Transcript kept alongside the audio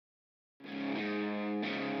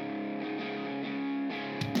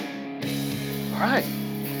right.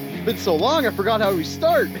 It's been so long, I forgot how we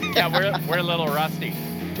start. Yeah, we're a little rusty.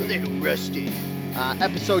 A little rusty.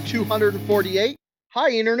 Episode 248. Hi,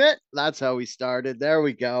 Internet. That's how we started. There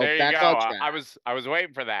we go. There you Back go. on track. I was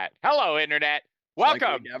waiting for that. Hello, Internet. It's like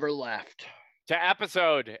Welcome we never left.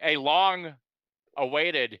 to a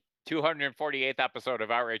long-awaited 248th episode of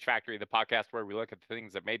Outrage Factory, the podcast where we look at the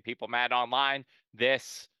things that made people mad online.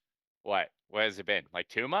 What has it been? Like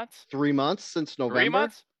 2 months? 3 months since November. 3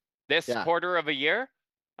 months? This Yeah. quarter of a year?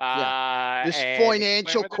 This and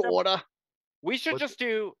financial quarter. We should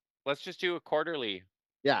let's just do a quarterly.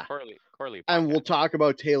 Yeah. Quarterly podcast. And we'll talk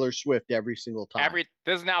about Taylor Swift every single time.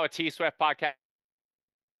 This is now a T Swift podcast.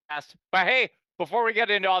 But hey, before we get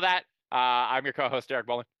into all that, I'm your co-host, Derek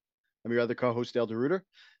Bolin. I'm your other co-host, Dale DeRuiter.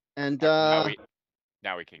 And now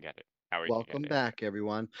we can get it. Welcome back,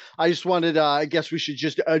 everyone. I just wanted, I guess we should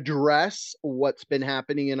just address what's been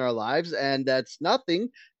happening in our lives, and that's nothing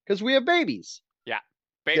because we have babies. Yeah,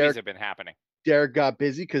 babies have been happening. Derek got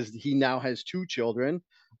busy because he now has 2 children,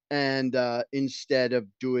 and instead of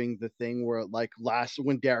doing the thing where, like,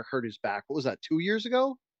 when Derek hurt his back, what was that, 2 years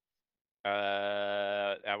ago?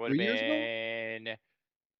 That would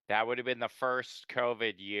have been the first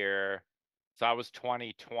COVID year. So that was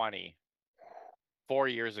 2020, 4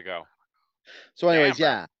 years ago. So anyways,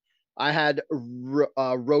 yeah, I had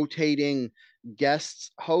rotating guests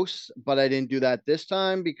hosts, but I didn't do that this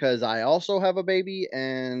time because I also have a baby,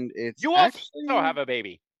 and it's you also have a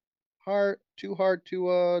baby. Too hard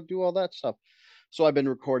to do all that stuff. So I've been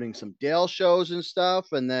recording some Dale shows and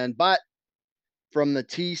stuff, and then but from the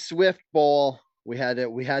T Swift Bowl, we had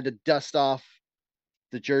to dust off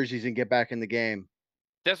the jerseys and get back in the game.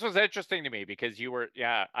 This was interesting to me because you were,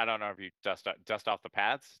 I don't know if you dust off the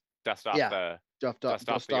pads, dust off the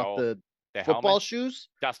football helmet, shoes,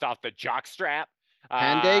 dust off the jock strap,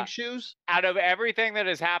 handbag shoes. Out of everything that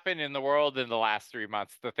has happened in the world in the last 3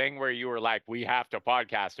 months, the thing where you were like, we have to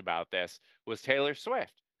podcast about this was Taylor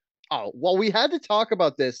Swift. Oh, well, we had to talk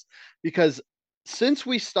about this because since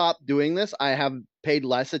we stopped doing this, I have paid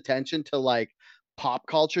less attention to like pop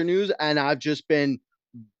culture news, and I've just been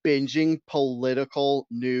binging political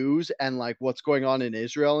news and like what's going on in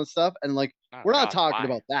Israel and stuff. And like, we're not talking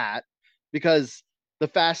about that because the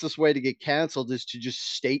fastest way to get canceled is to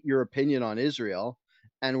just state your opinion on Israel.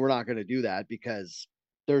 And we're not going to do that because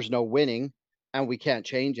there's no winning and we can't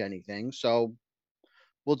change anything. So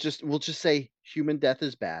we'll just say human death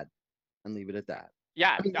is bad and leave it at that.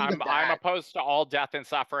 Yeah, I'm opposed to all death and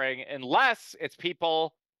suffering unless it's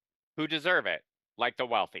people who deserve it, like the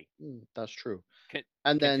wealthy. That's true.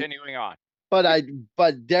 And then continuing on. But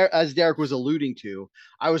as Derek was alluding to,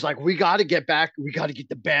 I was like, we got to get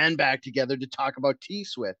the band back together to talk about T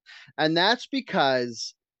Swift. And that's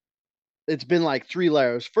because it's been like 3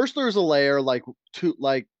 layers. First, there was a layer like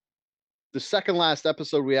the second last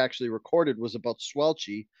episode we actually recorded was about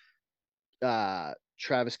Swelchi,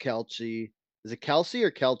 Travis Kelce. Is it Kelsey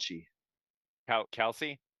or Kelce?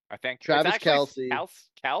 Kelsey, I think. Travis Kelce.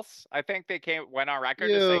 Kels. I think they went on record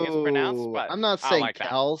to saying it's pronounced, but I'm not saying like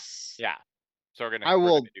Kels. Yeah. So I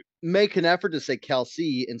will make an effort to say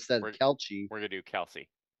Kelsey instead of Kelce. We're gonna do Kelsey.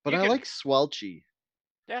 But I like Swelchi.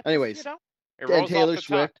 Yeah. Anyways, and Taylor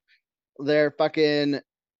Swift, they're fucking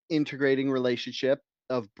integrating relationship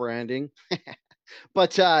of branding.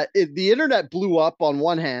 But the internet blew up on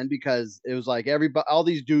one hand because it was like all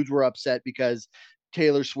these dudes were upset because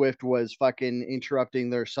Taylor Swift was fucking interrupting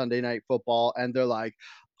their Sunday night football, and they're like,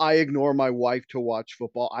 I ignore my wife to watch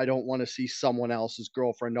football. I don't want to see someone else's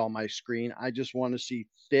girlfriend on my screen. I just want to see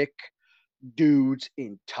thick dudes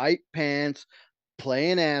in tight pants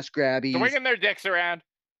playing ass grabbies, swinging their dicks around.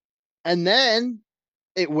 And then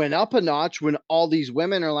it went up a notch when all these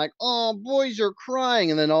women are like, oh, boys are crying.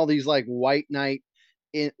 And then all these like white knight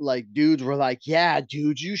dudes were like, yeah,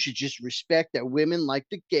 dude, you should just respect that women like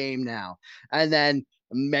the game now. And then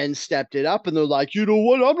men stepped it up and they're like, you know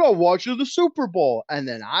what? I'm not watching the Super Bowl. And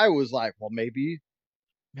then I was like, well, maybe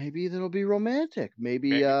that'll be romantic.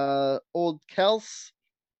 Maybe old Kels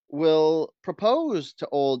will propose to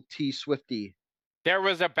old T Swifty. There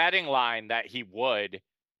was a betting line that he would.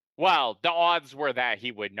 Well, the odds were that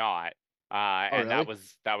he would not. And really?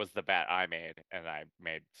 that was the bet I made, and I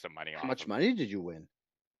made some money off. How much money did you win?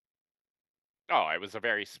 Oh, it was a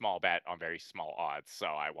very small bet on very small odds, so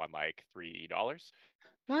I won like $3.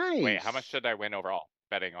 Nice. Wait, how much did I win overall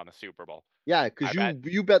betting on the Super Bowl? Yeah, because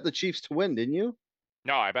you bet the Chiefs to win, didn't you?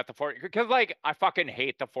 No, I bet the 40 because like I fucking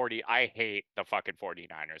hate the 40. I hate the fucking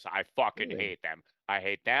 49ers. I fucking Really? hate them. I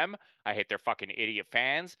hate them. I hate their fucking idiot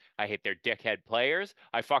fans. I hate their dickhead players.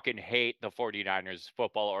 I fucking hate the 49ers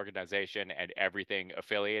football organization and everything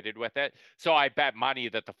affiliated with it. So I bet money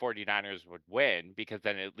that the 49ers would win because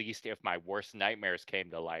then at least if my worst nightmares came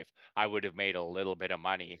to life, I would have made a little bit of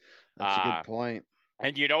money. That's a good Uh point.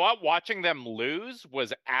 and you know what? Watching them lose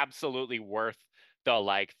was absolutely worth the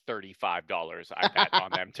like $35 I bet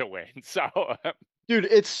on them to win. So Dude,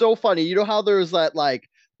 it's so funny. You know how there's that like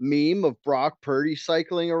meme of Brock Purdy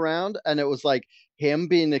cycling around and it was like him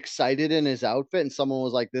being excited in his outfit and someone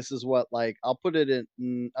was like this is what like I'll put it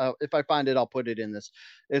in if I find it I'll put it in this.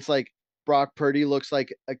 It's like Brock Purdy looks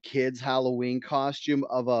like a kid's Halloween costume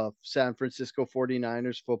of a San Francisco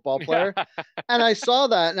 49ers football player. And I saw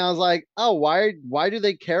that and I was like, "Oh, why do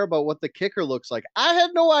they care about what the kicker looks like?" I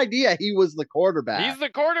had no idea he was the quarterback. he's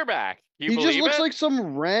the quarterback. You He just believe looks it? like some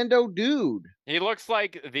rando dude. He looks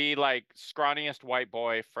like the like scrawniest white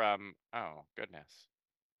boy from oh goodness.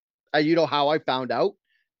 You know how I found out?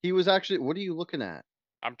 He was actually what are you looking at?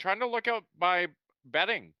 I'm trying to look up my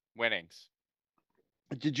betting winnings.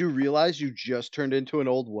 Did you realize you just turned into an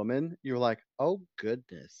old woman? You're like, "Oh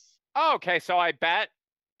goodness." Oh, okay, so I bet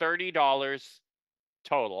 $30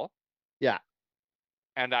 total Yeah.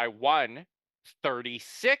 and I won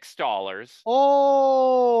 $36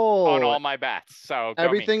 on Oh, all my bets. So go me.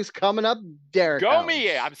 everything's coming up Derek Go me.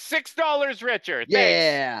 House. I'm $6 richer. Thanks.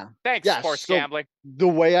 Yeah. Thanks, Yes. sports So gambling. the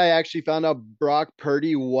way I actually found out Brock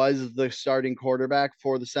Purdy was the starting quarterback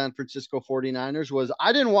for the San Francisco 49ers was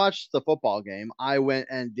I didn't watch the football game. I went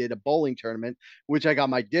and did a bowling tournament, which I got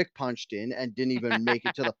my dick punched in and didn't even make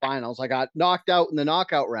it to the finals. I got knocked out in the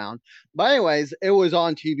knockout round. But anyways, it was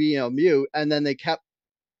on TV on mute, and then they kept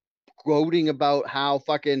quoting about how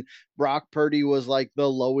fucking Brock Purdy was like the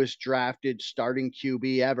lowest drafted starting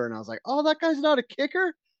QB ever. And I was like, oh, that guy's not a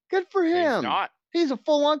kicker? Good for He's him. not. He's a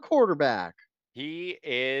full on quarterback. He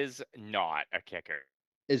is not a kicker,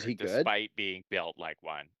 Is he good? despite being built like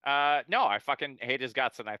one. No, I fucking hate his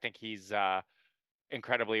guts, and I think he's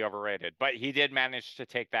incredibly overrated. But he did manage to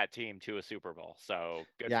take that team to a Super Bowl, so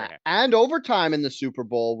good for Yeah. him. And overtime in the Super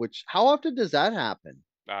Bowl, which how often does that happen?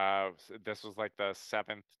 This was like the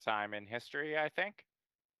 7th time in history, I think.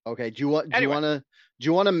 Okay. Do you Anyway, want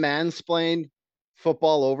to mansplain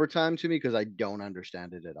football overtime to me? Because I don't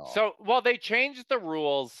understand it at all. so well, they changed the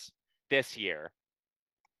rules this year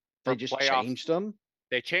They for just playoff. changed them.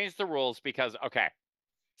 They changed the rules because okay,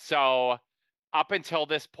 so up until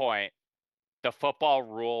this point, the football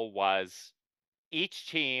rule was each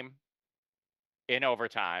team in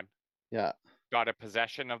overtime Yeah. got a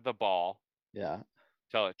possession of the ball Yeah.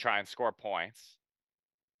 to try and score points,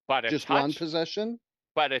 but a Just one touch, possession.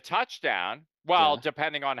 but a touchdown. Well, Yeah.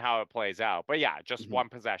 depending on how it plays out, but yeah, just Mhm. one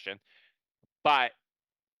possession. But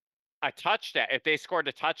a touchdown, if they scored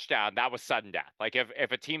a touchdown, that was sudden death. Like if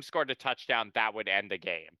a team scored a touchdown, that would end the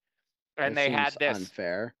game. And That they seems had this.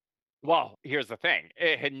 unfair. Well, here's the thing: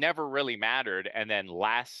 it had never really mattered. And then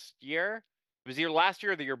last year, it was either last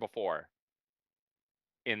year or the year before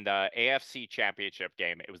in the AFC Championship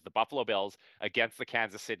game. It was the Buffalo Bills against the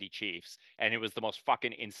Kansas City Chiefs, and it was the most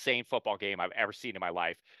fucking insane football game I've ever seen in my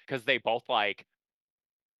life because they both like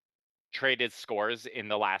traded scores in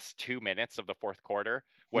the last 2 minutes of the fourth quarter,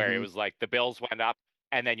 where it Mhm. was like the Bills went up,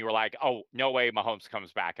 and then you were like, oh, no way Mahomes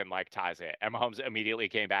comes back and like ties it. And Mahomes immediately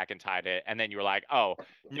came back and tied it. And then you were like, oh,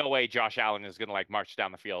 no way Josh Allen is going to like march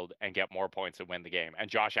down the field and get more points and win the game. And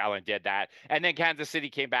Josh Allen did that. And then Kansas City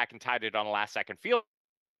came back and tied it on a last second field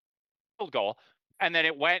goal. And then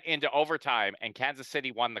it went into overtime, and Kansas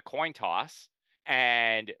City won the coin toss.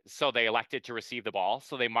 And so they elected to receive the ball.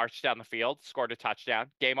 So they marched down the field, scored a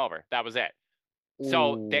touchdown, game over. That was it.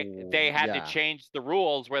 So they Ooh, had to yeah. change the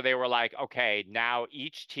rules where they were like, okay, now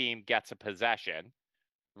each team gets a possession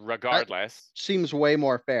That regardless, seems way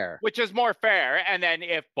more fair. which is more fair. And then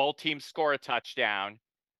if both teams score a touchdown,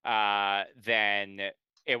 then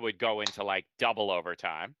it would go into like double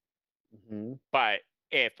overtime. Mhm. But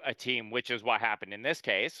if a team, which is what happened in this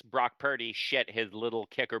case, Brock Purdy shit his little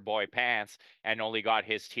kicker boy pants and only got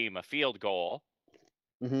his team a field goal,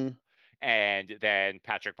 Mhm. and then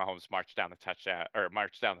Patrick Mahomes marched down the touchdown or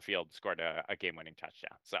marched down the field and scored a game-winning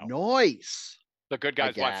touchdown. So Nice, the good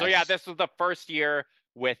I guys won. So yeah, guess. this was the first year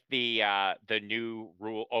with the new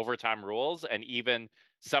rule overtime rules, and even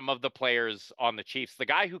some of the players on the Chiefs, the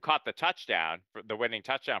guy who caught the touchdown, for the winning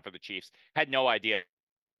touchdown for the Chiefs, had no idea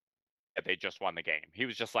that they just won the game. He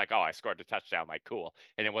was just like, "Oh, I scored a touchdown, like cool."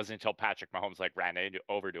 And it wasn't until Patrick Mahomes like ran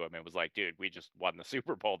over to him and was like, "Dude, we just won the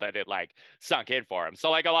Super Bowl," that it like sunk in for him.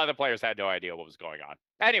 So like a lot of the players had no idea what was going on.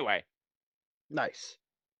 Anyway, Nice.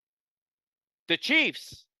 The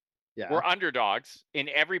Chiefs Yeah. were underdogs in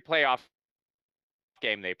every playoff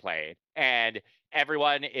game they played, and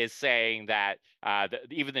everyone is saying that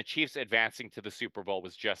even the Chiefs advancing to the Super Bowl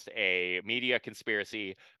was just a media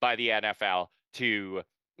conspiracy by the NFL to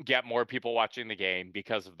get more people watching the game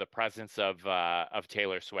because of the presence of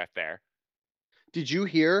Taylor Swift there. Did you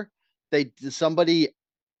hear somebody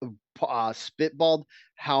spitballed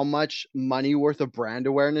how much money worth of brand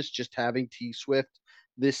awareness just having T Swift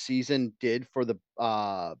this season did for the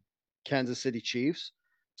Kansas City Chiefs?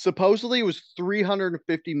 Supposedly, it was $350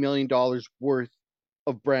 million worth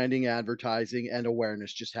of branding, advertising, and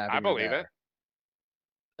awareness just I having her believe it. there.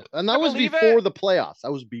 And I that was believe before it. the playoffs.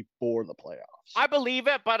 That was before the playoffs. I believe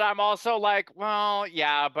it, but I'm also like, well,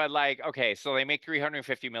 yeah, but like, okay, so they make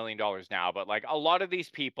 $350 million now, but like a lot of these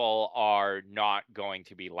people are not going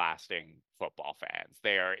to be lasting football fans.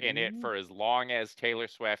 They are in it Mm, for as long as Taylor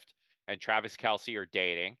Swift and Travis Kelce are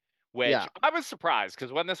dating, which yeah, I was surprised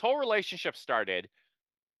because when this whole relationship started,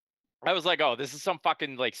 I was like, oh, this is some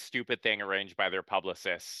fucking like stupid thing arranged by their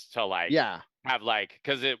publicists to like yeah. have like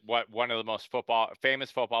because it what one of the most famous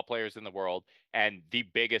football players in the world and the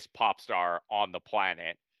biggest pop star on the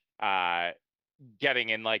planet uh getting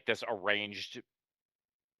in like this arranged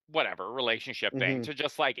whatever relationship thing Hmm. to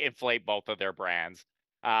just like inflate both of their brands.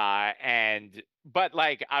 And but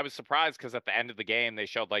like I was surprised because at the end of the game they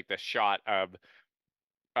showed like this shot of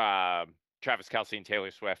Travis Kelce and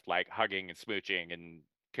Taylor Swift like hugging and smooching and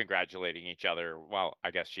congratulating each other. Well,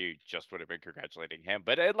 I guess she just would have been congratulating him,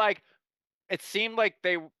 but it seemed like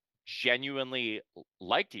they genuinely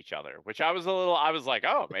liked each other, which I was like,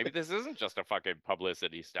 oh, maybe this isn't just a fucking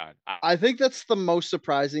publicity stunt. I think that's the most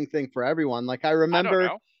surprising thing for everyone. Like, I I don't remember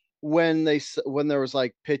know. when when there was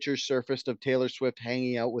like pictures surfaced of Taylor Swift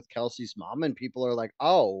hanging out with Kelsey's mom, and people are like,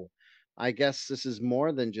 "Oh, I guess this is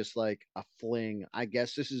more than just like a fling. I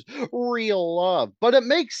guess this is real love." But it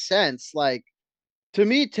makes sense. Like, to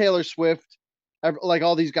me, Taylor Swift, like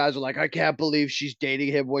all these guys are like, "I can't believe she's dating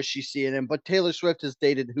him. What's she seeing him?" But Taylor Swift has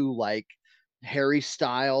dated who, like Harry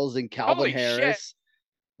Styles and Calvin Holy shit! Harris.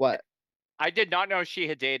 What? I did not know she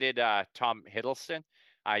had dated Tom Hiddleston.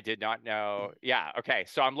 I did not know. Yeah. Okay.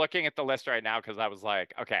 So I'm looking at the list right now because I was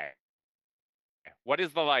like, okay, what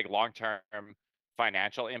is the like long term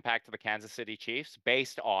financial impact to the Kansas City Chiefs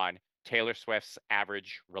based on Taylor Swift's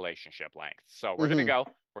average relationship length? So we're gonna Hmm. go.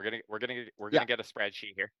 We're gonna Yeah. get a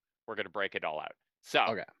spreadsheet here. We're gonna break it all out. So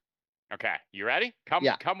Okay. okay, you ready? Come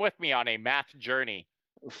Yeah. come with me on a math journey.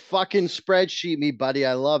 Fucking spreadsheet me, buddy.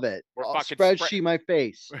 I love it. We're Oh, fucking spread spreadsheet my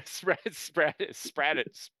face. spread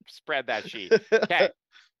that sheet. Okay.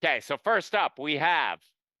 Okay. So first up, we have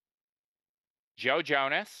Joe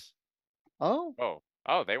Jonas. Oh,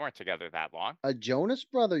 Oh, they weren't together that long. a Jonas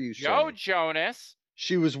brother, you Joe say? Jonas,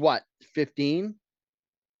 She was what, 15?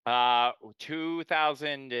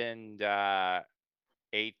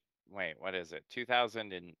 2008. Wait, what is it?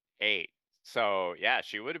 2008. So yeah,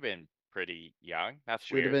 she would have been pretty young. That's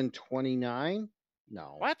She would have weird. been 29?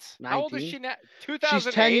 No, What? How old is 19? she now? She's 10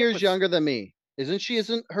 2008 years was younger than me. Isn't she?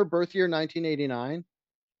 Isn't her birth year 1989?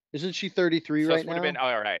 Isn't she 33 so right this would have been now?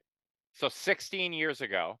 all right. So 16 years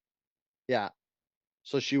ago, Yeah.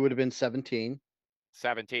 So she would have been 17.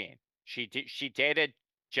 17. She dated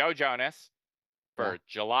Joe Jonas Yeah. for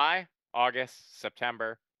July, August,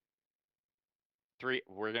 September.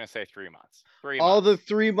 We're gonna say 3 months. Three Oh, the months.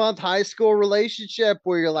 3-month high school relationship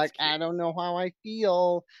where you're That's like, I cute. don't know how I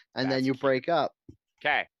feel. And then That's you cute. break up.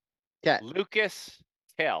 Okay. Okay. Lucas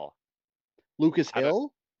Till. Lucas I don't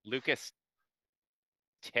Hill? Lucas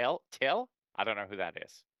Till? I don't know who that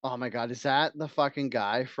is. Oh my god, is that the fucking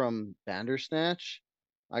guy from Bandersnatch?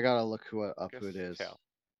 I gotta look up who it Lucas is. Till.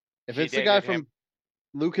 If She it's the guy dated him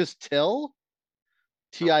from Lucas Till,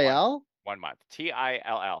 for one TIL, 1 month.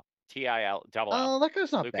 TILL double L. oh, that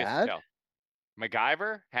guy's not Lucas bad. Till.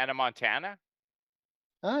 MacGyver, Hannah Montana,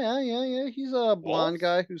 Oh yeah, yeah, yeah. He's a blonde Wolves.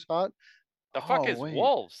 guy who's hot. The fuck Oh is wait,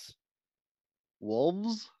 Wolves?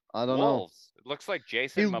 Wolves? I don't know. Wolves. It looks like He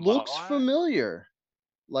Jason looks Momoa. familiar.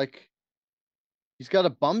 Like he's got a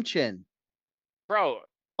bum chin. Bro,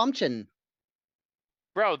 Bum chin.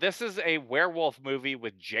 Bro, this is a werewolf movie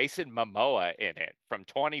with Jason Momoa in it from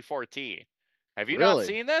 2014. Have you not Really?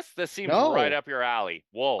 seen this? This seems right No. up your alley.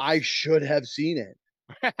 I Wolves. should have seen it.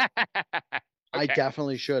 I Okay.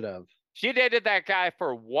 definitely should have. She dated that guy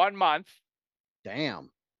for 1 month. Damn.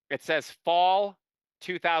 It says fall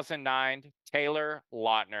 2009, Taylor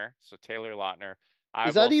Lautner. So Taylor Lautner. I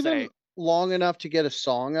Is will that even say, long enough to get a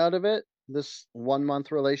song out of it? This 1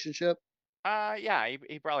 month relationship? yeah,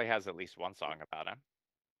 he probably has at least one song about him.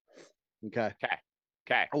 Okay. Okay.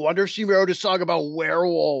 Okay. I wonder if she wrote a song about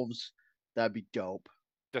werewolves. That'd be dope.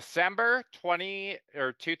 December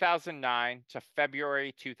 2009 to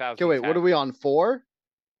February Okay, wait, what are 2010. we on? 4?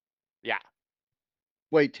 Yeah.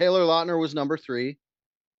 Wait, Taylor Lautner was number 3.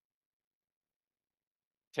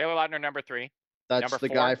 Taylor Lautner, number 3. That's Number the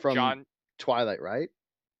guy 4, from John. Twilight, right?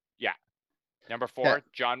 Yeah. Number Okay. 4,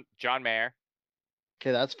 John Mayer.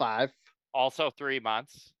 Okay, that's 5. Also 3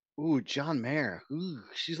 months. Ooh, John Mayer. Ooh,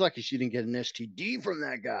 she's lucky she didn't get an STD from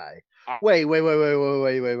that guy. Uh, Wait.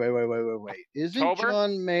 Isn't October.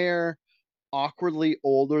 John Mayer awkwardly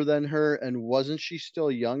older than her, and wasn't she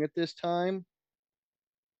still young at this time?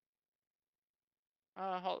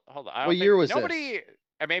 Hold on. I What don't year think was this? nobody.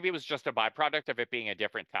 And maybe it was just a byproduct of it being a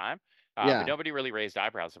different time. But Yeah. nobody really raised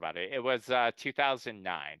eyebrows about it. It was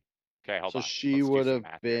 2009. Okay, hold So on. she Let's do would some have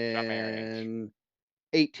math here. John Mayer age. been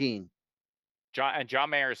 18. John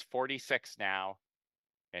Mayer is 46 now.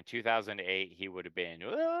 In 2008, he would have been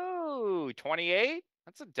 28.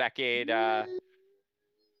 That's a decade.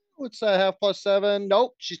 What's that? Half plus 7?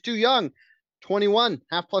 Nope, she's too young. 21.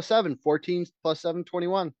 Half plus 7. 14 plus 7,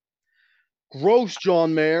 21. Gross, John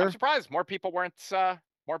I'm Mayer. surprised more people weren't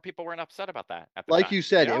upset about that at the Like time. you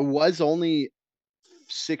said, it was only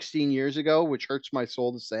 16 years ago, which hurts my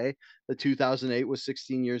soul to say. The 2008 was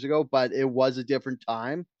 16 years ago, but it was a different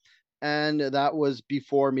time. And that was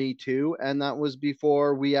before Me Too. And that was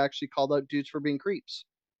before we actually called out dudes for being creeps.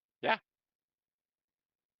 Yeah.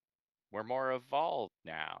 We're more evolved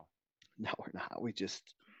now. No, we're not. We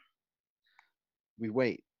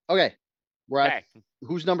wait. Okay. We're at, Okay.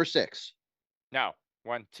 who's number 6? No.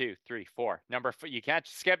 1, 2, 3, 4. You can't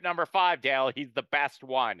skip number 5, Dale. He's the best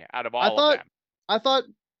one out of I all of thought them. I thought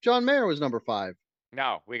John Mayer was number 5.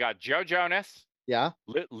 No, we got Joe Jonas, Yeah.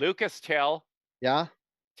 Lucas Till, Yeah.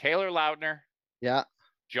 Taylor Lautner, Yeah.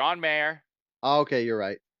 John Mayer, Okay, you're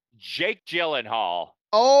right. Jake Gyllenhaal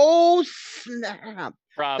Oh, snap.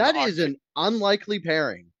 from That is an unlikely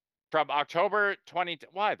pairing. from October 20.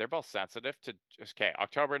 Why? They're both sensitive to. Okay,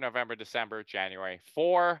 October, November, December, January.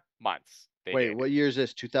 4 months they Wait, dated. what year is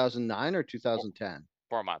this? 2009 or 2010?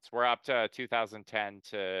 4 months. We're up to 2010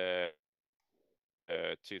 to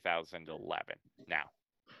 2011 now.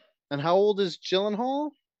 And how old is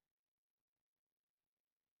Gyllenhaal?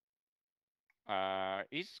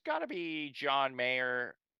 He's got to be John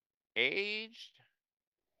Mayer aged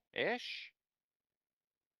ish.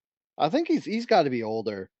 I think he's got to be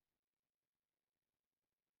older.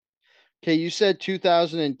 Okay, you said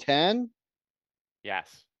 2010.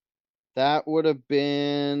 Yes. That would have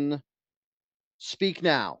been Speak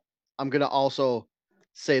Now. I'm going to also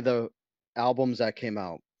say the albums that came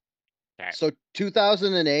out. Okay. So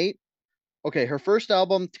 2008. Okay, her first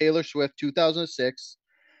album, Taylor Swift, 2006.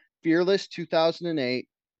 Fearless, 2008.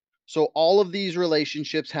 So all of these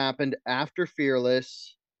relationships happened after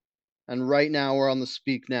Fearless. And right now we're on the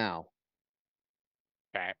Speak Now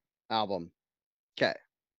Okay. album. Okay.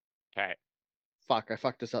 Okay. Fuck, I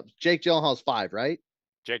fucked this up. Jake Gyllenhaal's 5, right?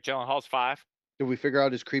 Jake Gyllenhaal's 5. Did we figure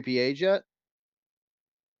out his creepy age yet?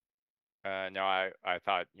 No, I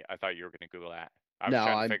thought you were going to Google that. I was No,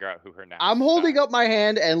 trying to figure out who her next. I'm holding up my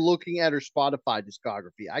hand and looking at her Spotify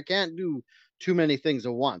discography. I can't do too many things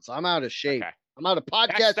at once. I'm out of shape. Okay. I'm out of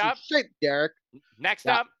podcasting shape, Derek. Next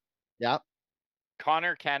up. Yep.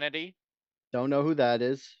 Connor Kennedy. Don't know who that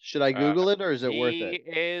is. Should I Google it or is it worth it?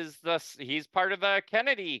 He's part of the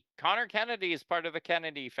Kennedy. Connor Kennedy is part of the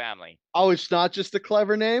Kennedy family. Oh, it's not just a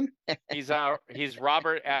clever name? He's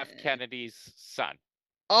Robert F. Kennedy's son.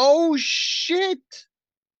 Oh shit.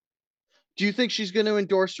 Do you think she's going to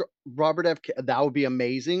endorse Robert F. That would be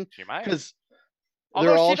amazing. She might. Because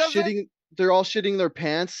Although they're all shitting their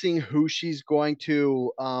pants seeing who she's going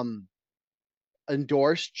to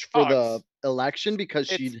endorse for the election because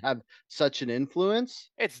she'd have such an influence.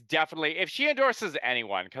 It's definitely, if she endorses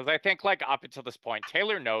anyone, because I think like up until this point,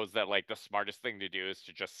 Taylor knows that like the smartest thing to do is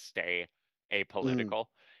to just stay apolitical,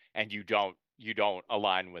 and you don't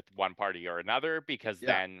align with one party or another, because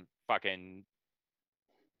then fucking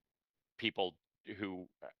people who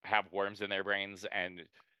have worms in their brains and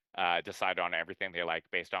decide on everything they like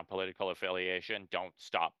based on political affiliation don't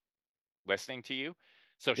stop listening to you.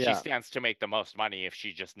 So she stands to make the most money if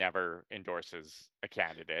she just never endorses a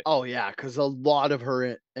candidate. Oh yeah, because a lot of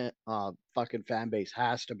her fucking fan base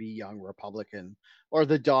has to be young Republican or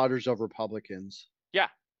the daughters of Republicans. Yeah,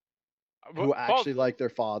 who actually like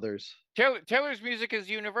their fathers. Taylor's music is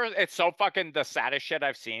universal. It's so fucking, the saddest shit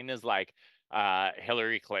I've seen is like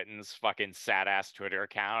Hillary Clinton's fucking sad ass Twitter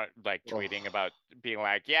account, like tweeting about being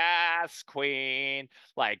like, yes, queen,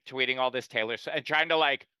 like tweeting all this Taylor and trying to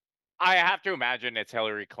like I have to imagine it's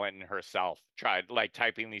Hillary Clinton herself tried like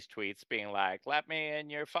typing these tweets, being like, "Let me in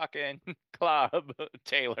your fucking club,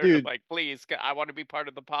 Taylor. Dude, Like, please, I want to be part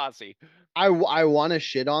of the posse." I want to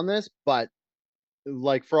shit on this, but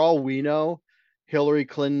like for all we know, Hillary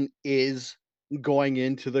Clinton is going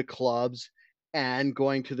into the clubs and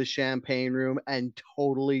going to the champagne room and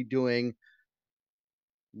totally doing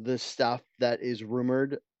the stuff that is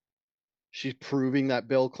rumored. She's proving that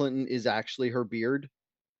Bill Clinton is actually her beard.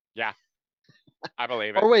 Yeah, I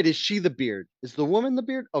believe it. Or wait, is she the beard? Is the woman the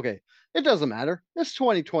beard? Okay, it doesn't matter. It's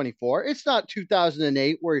 2024. It's not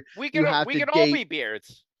 2008 where you have We to can all be date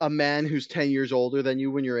beards. a man who's 10 years older than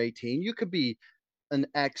you when you're 18. You could be an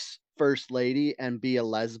ex first lady and be a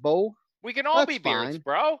lesbo. We can all That's be beards, fine.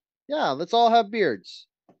 bro. Yeah, let's all have beards.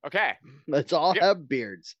 Okay. Let's all have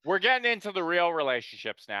beards. We're getting into the real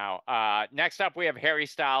relationships now. Next up, we have Harry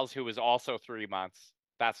Styles, who was also 3 months.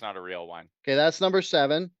 That's not a real one. Okay, that's number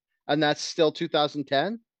 7. And that's still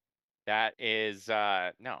 2010. That is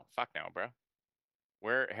no, fuck no, bro.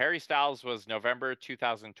 Where Harry Styles was November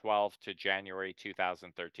 2012 to January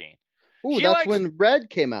 2013. Ooh, She that's likes when Red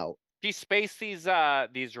came out. she spaced these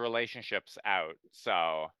relationships out.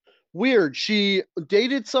 So Weird. She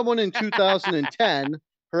dated someone in 2010.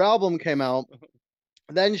 Her album came out.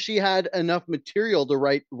 Then she had enough material to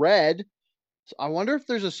write Red. So I wonder if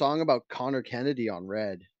there's a song about Connor Kennedy on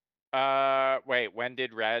Red. wait, when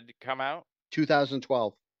did Red come out?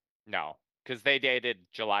 2012. No, because they dated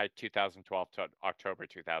July 2012 to October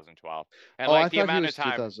 2012. And Oh, I like the thought he amount of was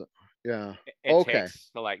time 2000. Yeah. it Okay. takes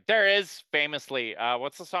to like there is famously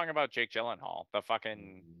what's the song about Jake Gyllenhaal?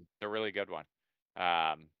 The really good one.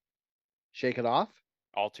 Um Shake It Off.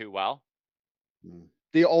 All Too Well.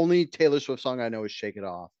 The only Taylor Swift song I know is Shake It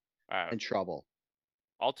Off Uh and Trouble.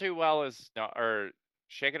 All Too Well is not, or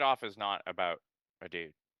Shake It Off is not about a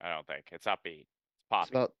dude. I don't think. It's upbeat. It's It's poppy.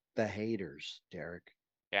 about the haters, Derek.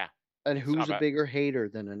 Yeah. And It's not who's a about bigger hater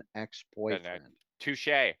than an then ex-boyfriend? touche.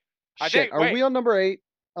 I Shit, think are we on number 8?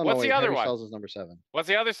 Oh no, what's the wait, other Harry one? Styles is number 7. What's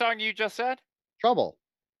the other song you just said? Trouble.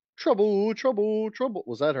 Trouble, trouble, trouble.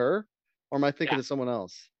 Was that her? Or am I thinking Yeah. of someone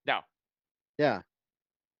else? No, Yeah.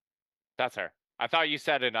 that's her. I thought you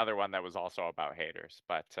said another one that was also about haters,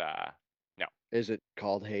 but no. Is it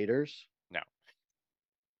called Haters? No.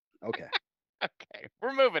 Okay. Okay,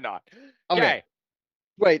 we're moving on. Okay. Okay,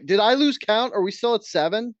 Wait, did I lose count? Are we still at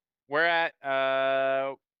 7? we're at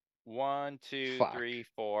 1, 2, Fuck. 3,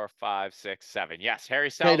 4, 5, 6, 7. Yes, Harry Okay,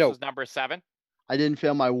 Styles no. was number 7. I didn't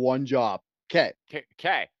fail my one job. Okay.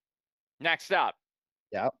 Okay, next up,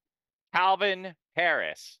 Yeah. Calvin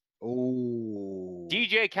Harris. Oh.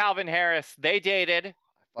 DJ Calvin Harris. They dated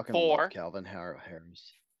I fucking love for Calvin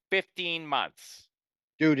Harris. 15 months.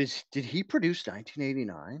 Dude, did he produce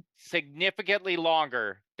 1989? Significantly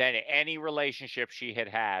longer than any relationship she had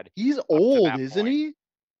had He's up to old, that isn't point. he?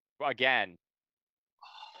 Again,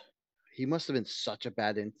 He must have been such a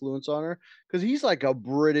bad influence on her because he's like a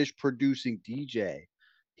British producing DJ.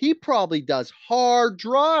 He probably does hard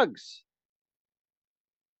drugs.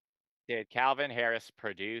 did Calvin Harris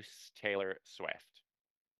produce Taylor Swift?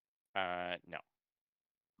 No.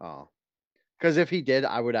 Oh, because if he did,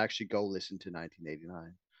 I would actually go listen to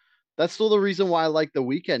 1989. That's still the reason why I like the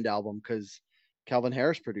Weekend album because Calvin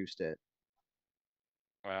Harris produced it.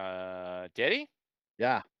 Did he?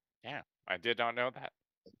 Yeah, Yeah, I did not know that.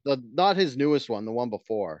 not his newest one, the one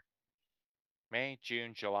before. May,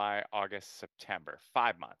 June, July, August, September.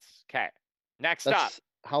 5 months. Okay. Next up. That's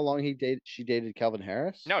how long she dated Calvin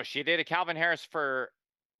Harris. No, she dated Calvin Harris for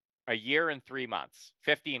a year and 3 months.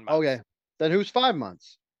 15 months. Okay, then who's 5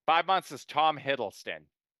 months? 5 months is Tom Hiddleston.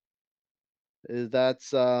 Isn't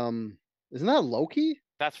that Loki?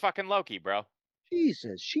 That's fucking Loki, bro.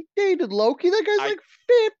 Jesus, she dated Loki. That guy's like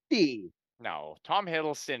 50. No, Tom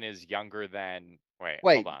Hiddleston is younger than. Wait,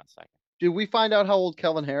 Wait, hold on a second. did we find out how old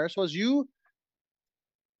Calvin Harris was? You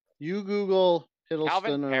Google Calvin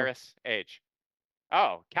Hiddleston or Harris age.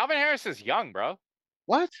 Oh, Calvin Harris is young, bro.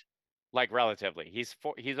 what? Like relatively,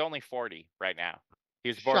 he's only 40 right now. He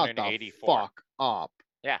was born Shut in the '84. fuck up.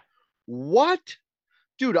 Yeah. What?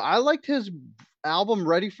 Dude, I liked his album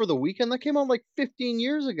Ready for the Weekend that came out like 15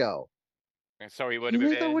 years ago. And so he would He have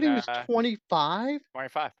made that when been he was 25?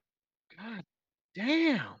 25. God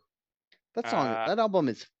damn. Uh, That album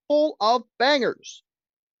is full of bangers.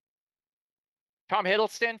 Tom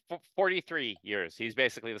Hiddleston, 43 years. He's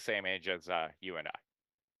basically the same age as you and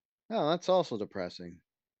Oh, that's also depressing.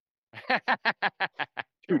 I.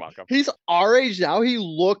 You're Dude, welcome. he's our age now. He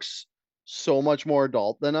looks so much more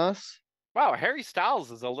adult than us. Wow, Harry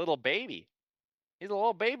Styles is a little baby. He's a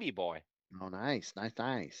little baby boy. Oh, nice.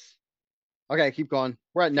 Okay, keep going.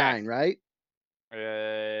 We're at 9, right?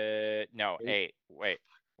 No, 8. 8. Wait.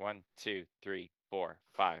 1, 2, 3, 4,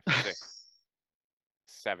 5, 6,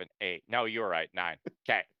 7, 8. No, you were right. 9.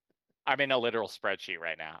 Okay. I'm in a literal spreadsheet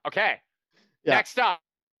right now. Okay. Yeah. Next up.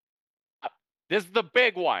 This is the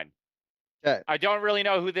big one. Okay. I don't really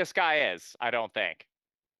know who this guy is, I don't think.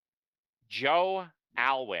 Joe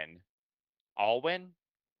Alwyn. Alwyn?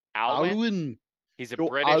 Alwyn? Alwyn. He's a Joe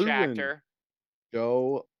British Alwyn. actor.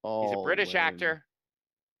 Joe He's a British Alwyn. actor.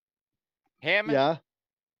 Him Yeah.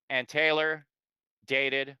 and Taylor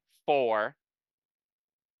dated for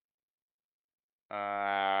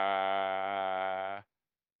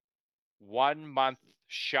 1 month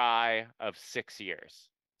shy of 6 years.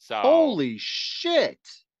 So Holy shit.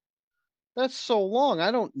 That's so long.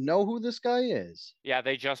 I don't know who this guy is. yeah,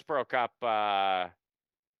 they just broke up.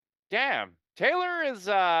 Damn, Taylor is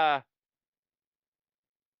not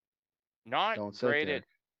Don't say great at dick.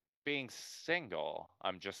 being single.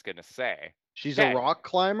 I'm just gonna say. She's a Okay, rock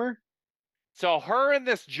climber? so her and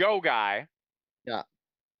this Joe guy Yeah.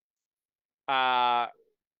 uh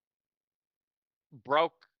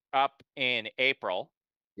broke up in April.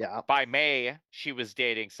 Yeah. By May, she was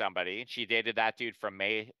dating somebody. She dated that dude from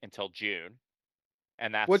May until June,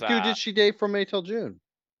 and that's What dude did she date from May till June?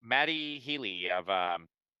 Maddie Healy of oh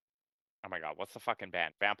my god, what's the fucking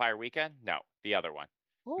band? Vampire Weekend? No, the other one.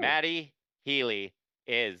 Oh. Maddie Healy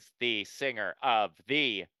is the singer of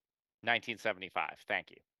the 1975.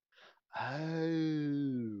 Thank you.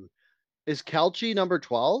 Oh. Is Kelchi number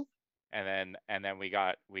 12? And then we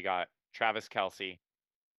got Travis Kelsey.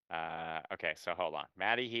 Okay, so hold on.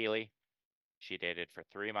 Maddie Healy, she dated for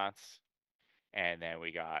 3 months. And then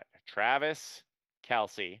we got Travis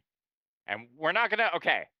Kelsey. And we're not gonna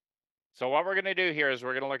okay. So what we're gonna do here is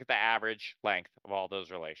we're gonna look at the average length of all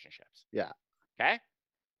those relationships. Yeah. Okay?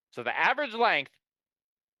 So the average length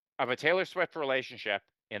of a Taylor Swift relationship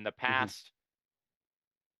in the Mhm. past,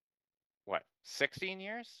 what, 16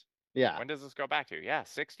 years? Yeah. When does this go back to? Yeah,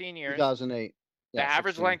 16 years. 2008. The Yeah,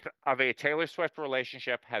 average 16. length of a Taylor Swift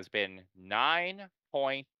relationship has been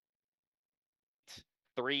 9.3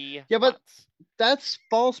 Yeah, but months. that's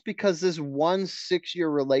false because this one 6-year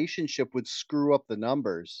relationship would screw up the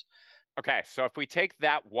numbers. Okay, so if we take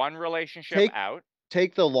that one relationship Take out,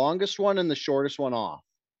 take the longest one and the shortest one off,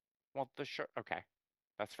 well, the short, okay,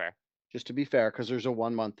 that's fair. just to be fair, because there's a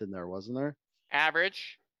 1 month in there, wasn't there?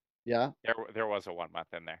 Average, Yeah. there was a 1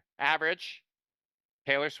 month in there. Average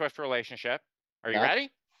Taylor Swift relationship. Are you Yeah. ready?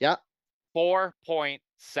 Yeah.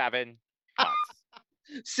 4.7 months.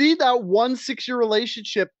 See, that one 6-year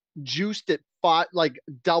relationship juiced it, fought like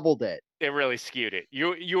doubled it. It really skewed it.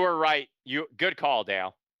 You were right. You good call,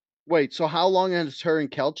 Dale. Wait, so how long has her and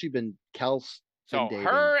Kelchi been So dating?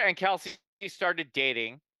 her and Kelsey started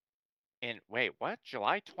dating in what?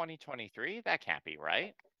 July 2023? That can't be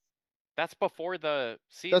right. That's before the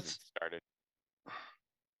season That's started.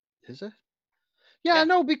 is it? Yeah, Yeah.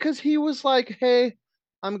 no, because he was like, "Hey,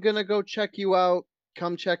 I'm gonna go check you out.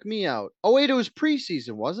 Come check me out." Oh wait, it was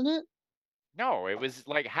preseason, wasn't it? No, it was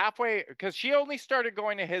like halfway because she only started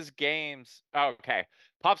going to his games. Oh, okay.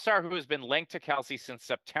 Pop star who has been linked to Kelsey since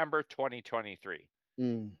September 2023.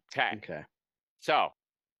 Okay. Okay. So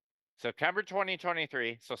September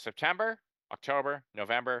 2023. So September, October,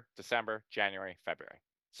 November, December, January, February.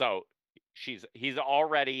 So he's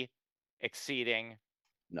already exceeding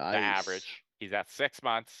the Nice. average. He's at 6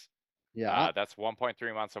 months. Yeah. That's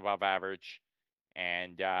 1.3 months above average.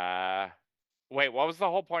 And wait, what was the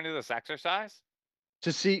whole point of this exercise?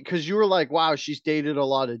 To see, because you were like, "Wow, she's dated a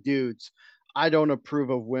lot of dudes." I don't approve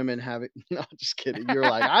of women having. No, just kidding. You're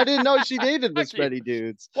like, I didn't know she dated Fuck this you. many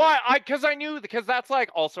dudes. Well, because I knew because that's like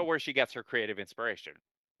also where she gets her creative inspiration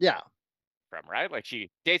Yeah. from, right? Like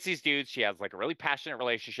she dates these dudes, she has like a really passionate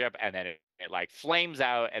relationship, and then it like flames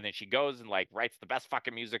out, and then she goes and like writes the best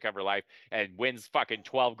fucking music of her life and wins fucking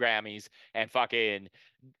 12 Grammys and fucking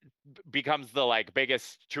becomes the like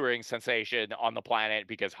biggest touring sensation on the planet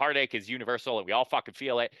because heartache is universal and we all fucking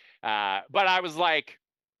feel it. But I was like,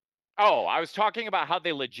 oh, I was talking about how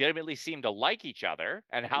they legitimately seem to like each other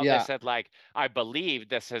and how they Yeah. said like I believe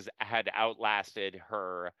this had outlasted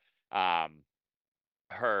um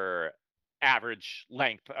her average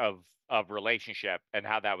length of relationship and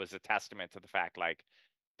how that was a testament to the fact like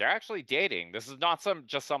they're actually dating. This is not some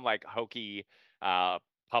like hokey uh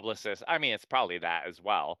publicist. I mean, it's probably that as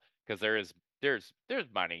well because there's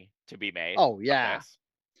money to be made Oh from yeah. this.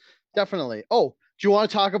 Definitely. Oh, do you want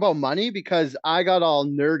to talk about money? Because I got all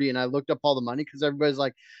nerdy and I looked up all the money because everybody's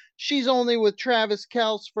like, she's only with Travis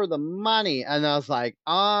Kelce for the money. And I was like,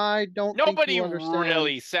 I don't think Nobody you understand.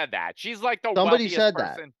 really said that. She's like the Somebody wealthiest said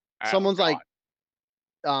that. person. Oh Someone's God.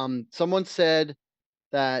 like, someone said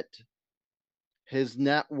that his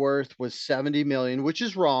net worth was 70 million, which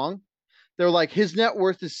is wrong. They're like, his net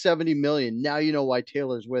worth is 70 million. Now you know why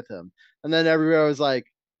Taylor's with him. And then everybody was like,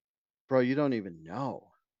 bro, you don't even know.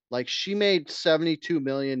 Like, she made 72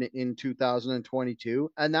 million in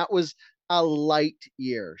 2022, and that was a light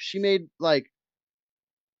year. She made like,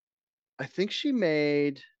 I think she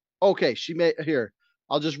made, okay, she made, here,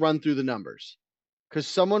 I'll just run through the numbers. Because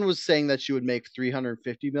someone was saying that she would make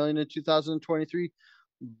 350 million in 2023,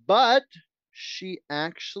 but she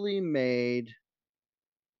actually made,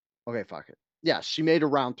 okay, fuck it. Yeah, she made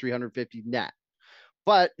around 350 net.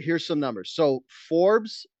 But here's some numbers. So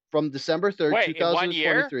Forbes from December 3rd, Wait, in 1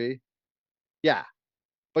 year? 2023. Yeah.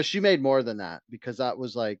 But she made more than that because that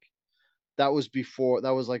was before, that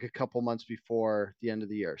was like a couple months before the end of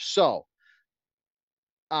the year. So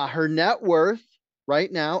her net worth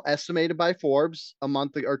right now, estimated by Forbes a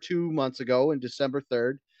month or 2 months ago in December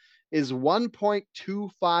 3rd, is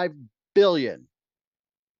 1.25 billion.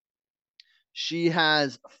 She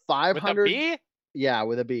has With a 500, B? yeah,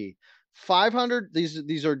 with a B. 500,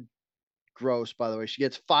 these are gross, by the way. She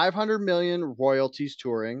gets 500 million royalties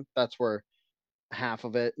touring. That's where half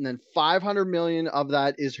of it. And then 500 million of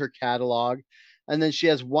that is her catalog. And then she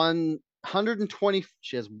has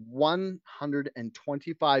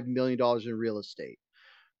 125 million dollars in real estate.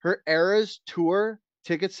 Her Eras tour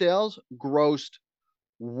ticket sales grossed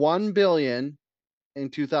 1 billion in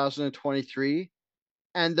 2023,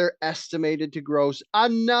 and they're estimated to gross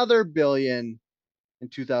another billion in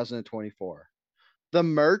 2024. The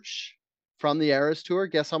merch from the Eras tour,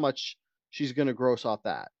 guess how much she's going to gross off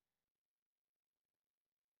that?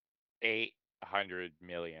 800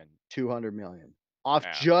 million. 200 million off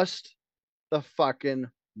Yeah. just the fucking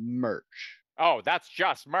merch. Oh, that's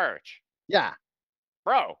just merch. Yeah.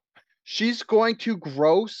 Bro. She's going to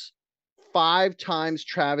gross 5 times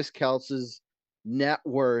Travis Kelce's net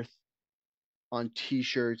worth on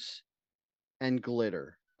t-shirts and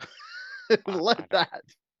glitter. Like that.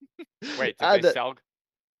 Wait, And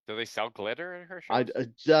do they sell glitter in her I, shows? I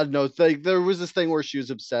don't know. There was this thing where she was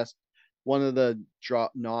obsessed. One of the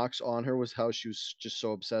drop knocks on her was how she was just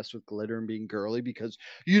so obsessed with glitter and being girly because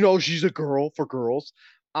she's a girl for girls.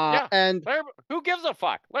 Yeah. And Who gives a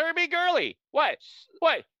fuck? Let her be girly. What?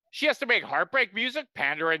 What? She has to make heartbreak music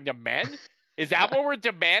pandering to men? Is that what we're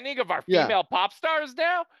demanding of our yeah, female pop stars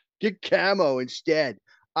now? get camo instead.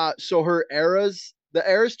 So the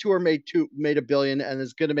Eras tour made a billion and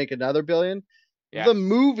is going to make another billion. Yeah. The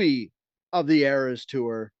movie of the Eras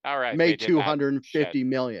tour All right. They made did that 250 shit.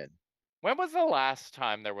 million. When was the last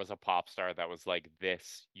time there was a pop star that was like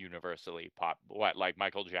this universally pop? What, like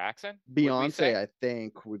Michael Jackson? Would we say? Beyonce, I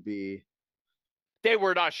think, would be. They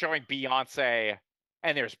were not showing Beyonce,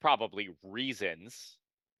 and there's probably reasons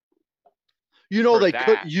for They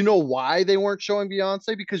could. that. You know why they weren't showing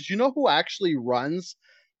Beyonce? Because you know who actually runs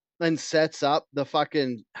and sets up the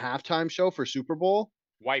fucking halftime show for Super Bowl?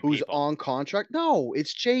 White Who's people. on contract? No,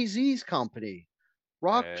 it's Jay-Z's company,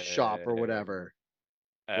 Rock Shop or Uh, whatever.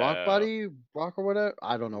 Rock Buddy, Rock or whatever.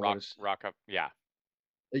 I don't know what it's. Rock up. Yeah.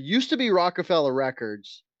 It used to be Rockefeller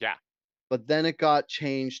Records, Yeah. but then it got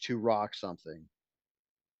changed to Rock something.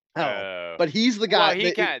 Oh, Uh, but he's the well, guy.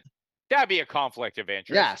 he can't. That'd be a conflict of Yeah,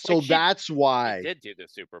 interest. so Like that's she why. did do the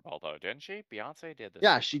Super Bowl though, didn't she? Beyonce did the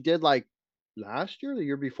Yeah, Super she Bowl. did like last year, the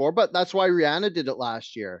year before, but that's why Rihanna did it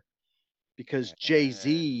last year because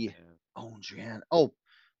Jay-Z owns Rihanna. Oh,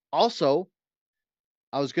 also,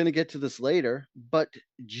 I was going to get to this later, but do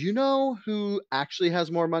you know who actually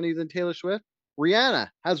has more money than Taylor Swift? Rihanna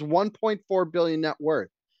has 1.4 billion net worth.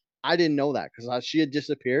 I didn't know that because she had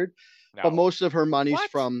disappeared, but No. most of her money's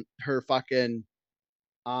What? from her fucking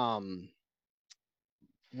um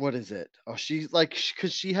what is it? Oh, she's like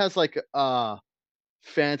because she has like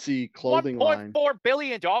fancy One clothing point line. four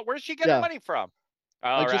billion dollars. Where's she getting Yeah, money from?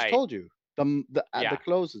 I All just right. told you the Yeah.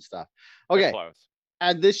 clothes and stuff. The Okay, clothes.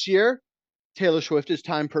 and this year Taylor Swift is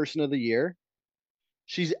Time Person of the Year.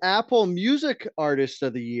 She's Apple Music Artist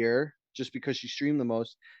of the Year just because she streamed the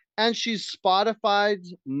most, and she's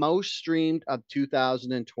Spotify's most streamed of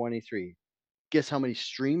 2023. Guess how many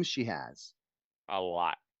streams she has? A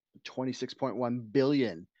lot. 26.1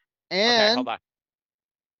 billion. Okay, hold And on.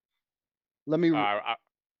 let me I,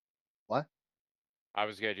 what? I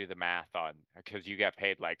was gonna do the math on because you get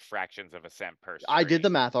paid like fractions of a cent per I did the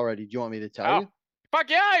stream. math already. Do you want me to tell Oh, you? fuck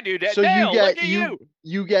yeah, I do that. So you Dale, look get at you.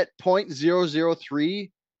 you get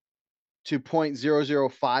 0.003 to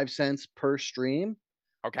 0.005 cents per stream.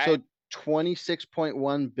 Okay. So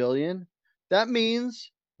 26.1 billion. That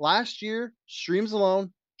means last year, streams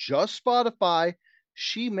alone, just Spotify,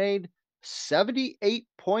 she made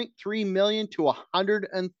 78.3 million to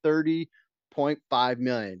 130.5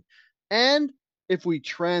 million. And if we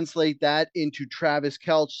translate that into Travis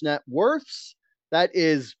Kelce net worths, that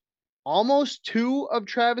is almost 2 of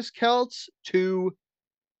Travis Kelce to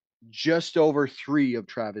just over 3 of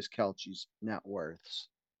Travis Kelce's net worths.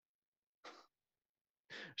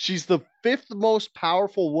 She's the 5th most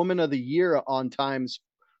powerful woman of the year on Times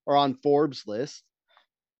or on Forbes list,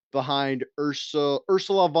 behind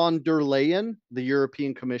Ursula von der Leyen, the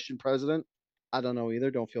European Commission president. I don't know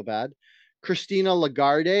either. Don't feel bad. Christina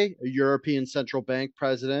Lagarde, a European Central Bank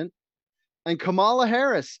president, and Kamala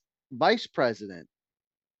Harris, vice president.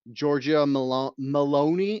 Giorgia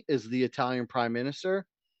Meloni is the Italian prime minister.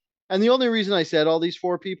 And the only reason I said all these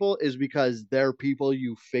 4 people is because they're people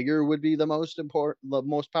you figure would be the most important, the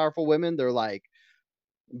most powerful women. They're like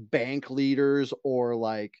bank leaders or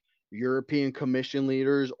like European Commission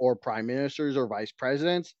leaders or prime ministers or vice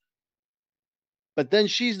presidents. But then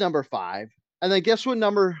she's number 5. And then guess what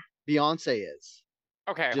number Beyonce is?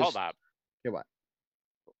 Okay, hold up. Okay, what?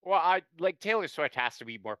 Well, I like Taylor Swift has to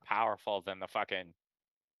be more powerful than the fucking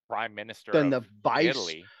prime minister Then of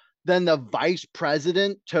Italy. Then the vice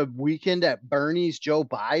president to Weekend at Bernie's Joe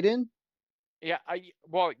Biden. Yeah,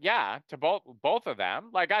 well, yeah, to both of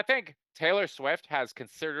them. Like, I think Taylor Swift has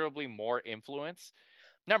considerably more influence.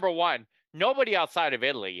 Number one, nobody outside of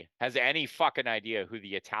Italy has any fucking idea who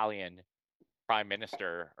the Italian prime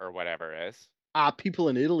minister or whatever is. People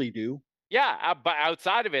in Italy do. Yeah, but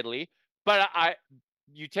outside of Italy. But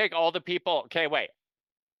you take all the people. Okay, wait.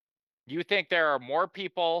 You think there are more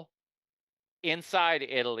people inside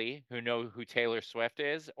Italy who know who Taylor Swift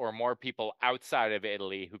is, or more people outside of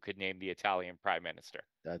Italy who could name the Italian prime minister?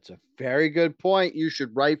 That's a very good point. You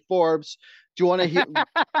should write Forbes. Do you want to hear?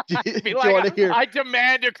 Be like, I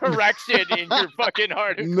demand a correction in your fucking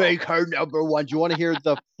article. Make her number 1. Do you want to hear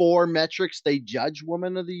the 4 metrics they judge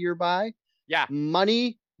Woman of the Year by? Yeah.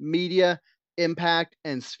 Money, media, impact,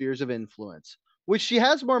 and spheres of influence, which she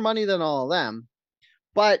has more money than all of them.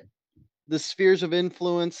 But the spheres of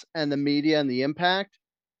influence and the media and the impact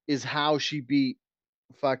is how she beat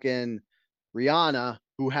fucking Rihanna,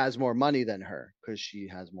 who has more money than her because she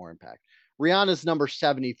has more impact. Rihanna's number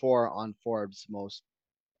 74 on Forbes' most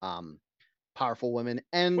powerful women.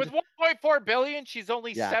 And with 1.4 billion, she's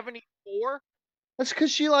only 74. That's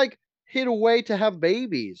because she like hid away to have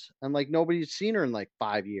babies, and like nobody's seen her in like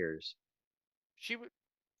 5 years. She would,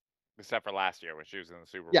 except for last year when she was in the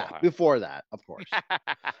Super Bowl. Yeah, before that, of course.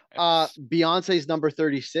 Beyonce's number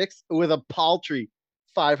 36 with a paltry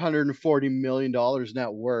 $540 million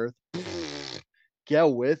net worth. Get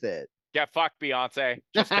with it. Get fucked, Beyonce.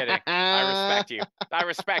 Just kidding. I respect you. I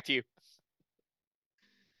respect you.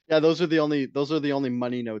 Yeah, those are the only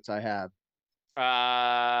money notes I have.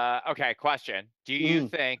 Okay, question. Do you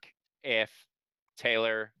think if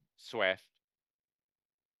Taylor Swift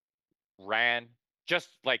ran, just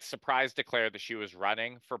like surprise declared that she was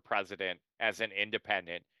running for president as an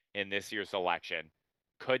independent in this year's election,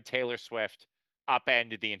 could Taylor Swift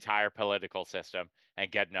upend the entire political system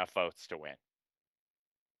and get enough votes to win?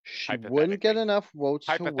 She wouldn't get enough votes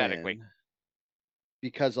to win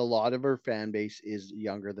because a lot of her fan base is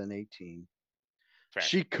younger than 18. Fair.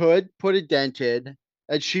 She could put a dent in,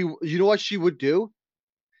 and you know what she would do?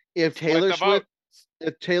 If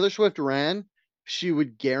Taylor Swift ran, she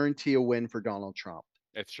would guarantee a win for Donald Trump.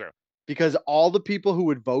 It's true. Because all the people who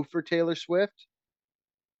would vote for Taylor Swift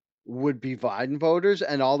would be Biden voters,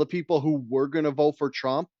 and all the people who were going to vote for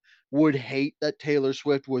Trump would hate that Taylor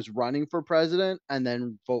Swift was running for president and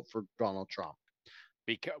then vote for Donald Trump.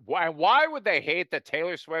 Because why would they hate that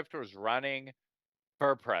Taylor Swift was running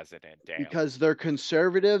for president, Dan? Because they're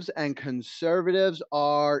conservatives, and conservatives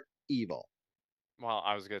are evil. Well,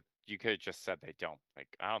 you could have just said they don't. Like,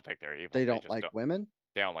 I don't think they're evil. They don't like women?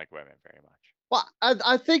 They don't like women very much. Well,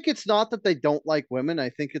 I think it's not that they don't like women. I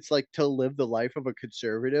think it's like to live the life of a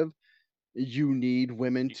conservative, you need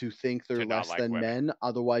women to think they're less than men.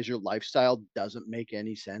 Otherwise, your lifestyle doesn't make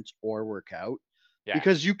any sense or work out. Yeah.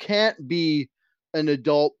 Because you can't be an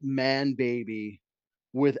adult man baby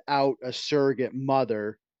without a surrogate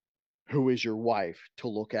mother who is your wife to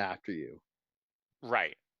look after you.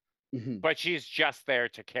 Right. Mm-hmm. But she's just there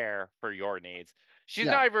to care for your needs. She's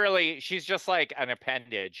not really, she's just like an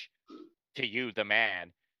appendage to you, the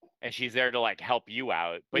man. And she's there to like help you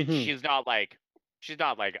out. But she's not like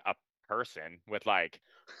a person with like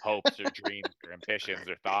hopes or dreams or ambitions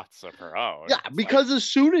or thoughts of her own. Yeah, it's because as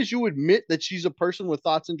soon as you admit that she's a person with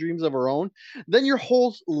thoughts and dreams of her own, then your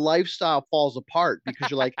whole lifestyle falls apart because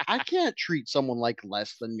you're like, I can't treat someone like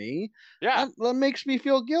less than me. Yeah. That makes me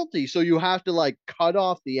feel guilty. So you have to like cut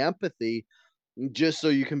off the empathy just so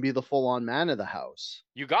you can be the full-on man of the house.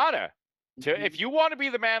 You gotta. if you want to be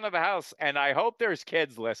the man of the house, and I hope there's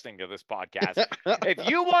kids listening to this podcast, if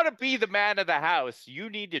you want to be the man of the house, you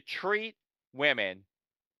need to treat women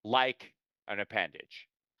like an appendage.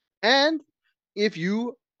 And if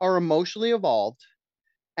you are emotionally evolved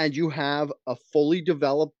and you have a fully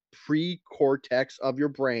developed pre-cortex of your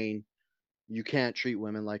brain, you can't treat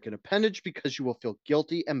women like an appendage because you will feel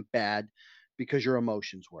guilty and bad because your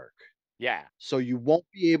emotions work. Yeah. So you won't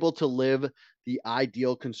be able to live the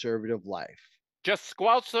ideal conservative life. Just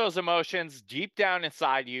squelch those emotions deep down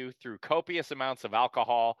inside you through copious amounts of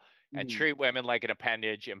alcohol and Mm, treat women like an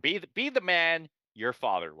appendage and be the man your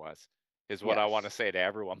father was, is what I want to yes. say to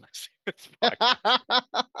everyone listening to this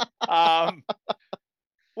podcast. Um,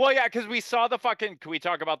 well, yeah, because we saw the fucking. Can we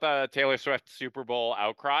talk about the Taylor Swift Super Bowl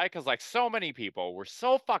outcry? Because like so many people were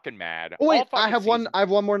so fucking mad Oh all wait, fucking season. I have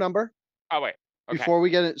one more number Oh wait, okay. before we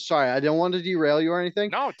get it. Sorry, I don't want to derail you or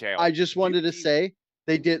anything. No, Taylor, I just wanted to say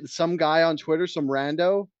they did some guy on Twitter, some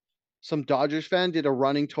rando, some Dodgers fan did a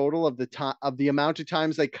running total of the time of the amount of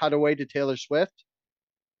times they cut away to Taylor Swift.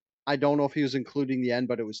 I don't know if he was including the end,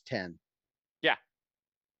 but it was 10. yeah,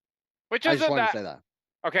 which I just isn't wanted to that say that.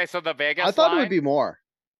 okay? So the I Vegas thought it would line, be more.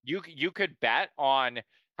 you could bet on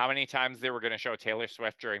how many times they were going to show Taylor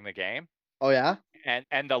Swift during the game. Oh yeah?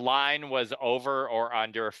 And the line was over or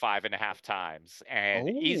under 5.5 times, and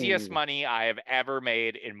easiest Oh. money I have ever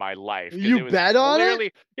made in my life because You it was bet on it?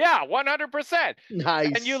 clearly 100%. And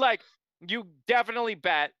Nice. you definitely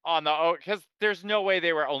bet on the because there's no way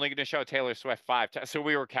they were only going to show Taylor Swift 5 times, so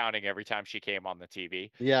we were counting every time she came on the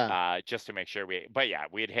TV, Yeah. just to make sure but yeah,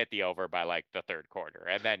 we had hit the over by like the third quarter,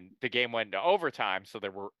 and then the game went into overtime, so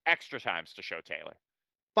there were extra times to show Taylor.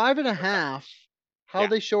 Five and a So, half. How yeah.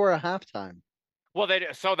 they show her a halftime? Well,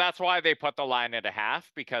 so that's why they put the line at a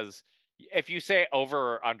half, because if you say over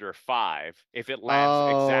or under 5, if it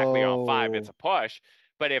lands exactly on 5, it's Oh, a push.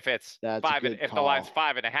 But if it's that's a 5 and good if the line's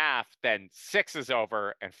call. 5.5, then 6 is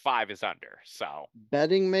over and 5 is under. So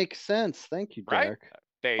Betting makes sense. Thank you, right? Derek.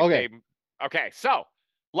 They Okay. okay. So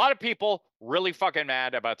a lot of people really fucking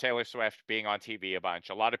mad about Taylor Swift being on TV a bunch.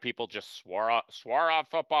 A lot of people just swore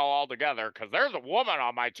off football altogether because there's a woman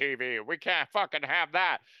on my TV. We can't fucking have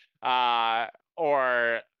that.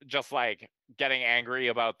 Or just like getting angry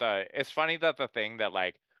about the. It's funny that the thing that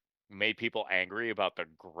like made people angry about the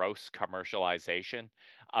gross commercialization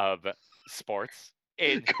of sports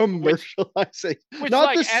in Commercializing. which Not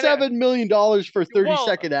like the $7 million for 30 well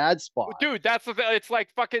second ad spot. dude, that's the thing. It's like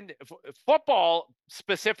fucking football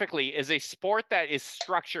specifically is a sport that is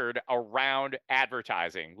structured around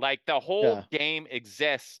advertising. Like the whole Yeah, game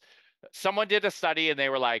exists. Someone did a study and they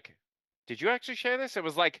were like, "Did you actually share this?" It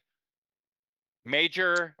was like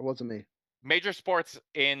major it wasn't me. major sports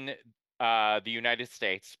in the United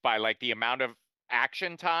States by like the amount of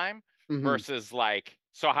action time Hmm. versus like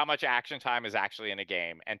so how much action time is actually in a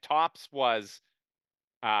game. And tops was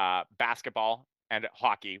basketball and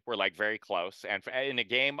hockey were like very close. And in a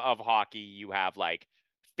game of hockey, you have like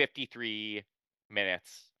 53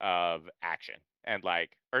 minutes of action. And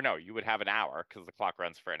like, or no, you would have an hour because the clock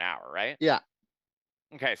runs for an hour, right? Yeah,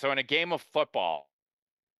 Okay, so in a game of football,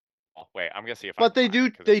 wait, I'm gonna see if I but can find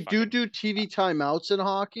it because they it's do fucking. do TV timeouts in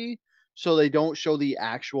hockey, so they don't show the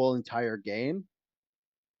actual entire game.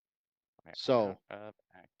 Wait, amount So of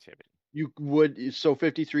activity. you would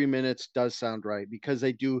 53 minutes does sound right because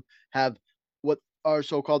they do have what are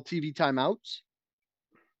so-called TV timeouts.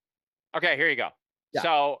 Okay, here you go. Yeah.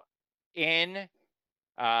 So in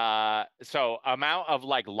so amount of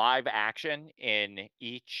like live action in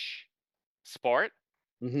each sport.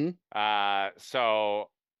 Hmm.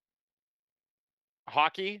 So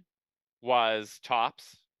hockey was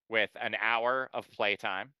tops with an hour of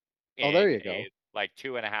playtime Oh, there in you a go. like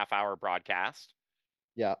 2.5 hour broadcast.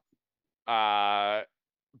 Yeah. Uh,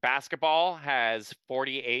 basketball has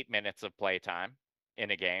 48 minutes of playtime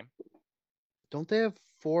in a game. Don't they have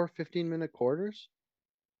 4 15-minute quarters?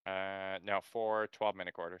 No, 4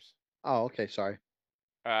 12-minute quarters. Oh, okay. Sorry.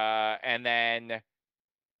 And then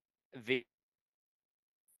the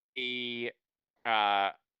the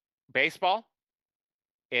uh, baseball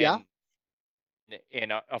Yeah.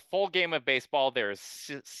 in a full game of baseball, there's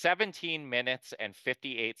 17 minutes and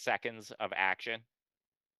 58 seconds of action.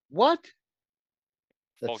 What?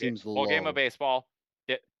 That seems Full game of low. baseball.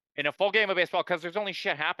 In a full game of baseball, because there's only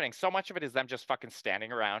shit happening. So much of it is them just fucking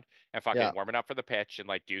standing around and Yeah. fucking warming up for the pitch and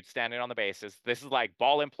like dudes standing on the bases. This is like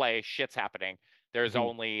ball in play, shit's happening. There's Hmm.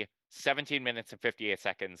 only 17 minutes and 58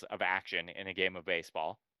 seconds of action in a game of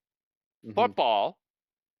baseball. Hmm. Football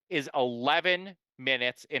is 11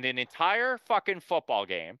 minutes in an entire fucking football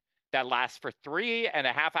game that lasts for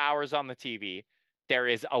 3.5 hours on the TV. there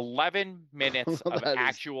is 11 minutes of That is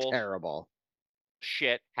actual terrible.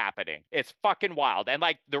 shit happening. It's fucking wild. And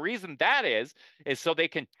like the reason that is so they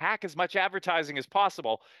can pack as much advertising as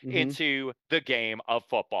possible Hmm. into the game of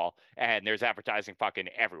football. And there's advertising fucking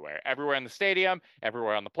everywhere. Everywhere in the stadium,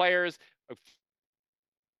 everywhere on the players.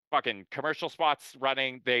 Fucking commercial spots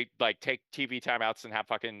running. They like take TV timeouts and have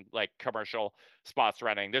fucking like commercial spots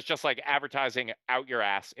running. There's just like advertising out your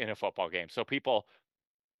ass in a football game. So people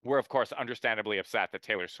were, of course, understandably upset that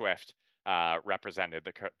Taylor Swift represented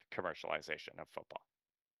the commercialization of football.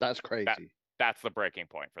 That's That crazy. that's the breaking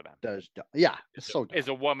point for them. That is dumb. Yeah, it's so dumb. Is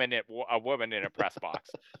a woman in a press box.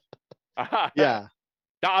 Yeah.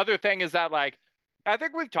 The other thing is that like I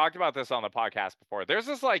think we've talked about this on the podcast before. There's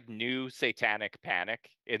this like new satanic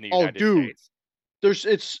panic in the Oh, United dude, States.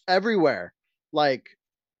 it's everywhere. Like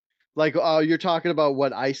you're talking about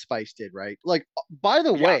what Ice Spice did, right? Like, by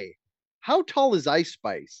the Yeah, way, how tall is Ice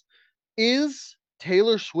Spice? Is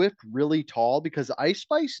Taylor Swift really tall? Because Ice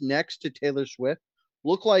Spice next to Taylor Swift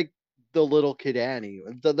look like the little kid Annie.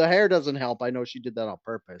 The hair doesn't help. I know she did that on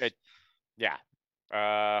purpose. it yeah.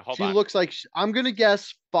 Hold She on. looks like I'm gonna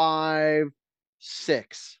guess 5'6"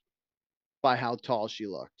 by how tall she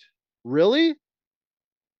looked. Really?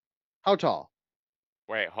 How tall?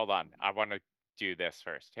 Wait, hold on. I want to do this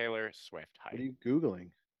first. Taylor Swift What are height. you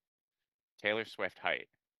googling? Taylor Swift height.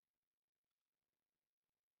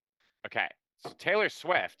 Okay. So Taylor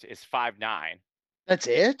Swift is 5'9". That's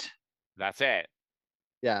it? That's it.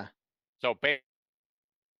 Yeah, So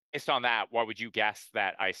based on that, what would you guess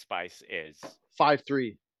that Ice Spice is?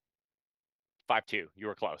 5'3". 5'2". You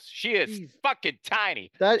were close. She is Jeez, fucking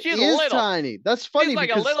tiny. that She's is little. tiny. That's She's funny like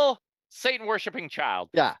a because little Satan worshipping child.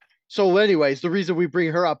 yeah. So, anyways, the reason we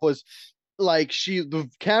bring her up was like the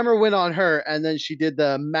camera went on her, and then she did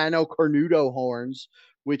the Mano Cornudo horns,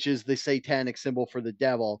 which is the satanic symbol for the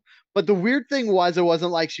devil. But the weird thing was, it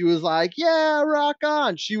wasn't like she was like, "Yeah, rock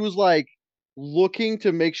on." She was like looking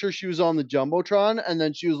to make sure she was on the jumbotron, and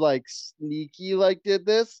then she was like sneaky, like did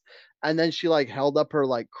this, and then she like held up her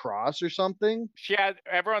like cross or something. She had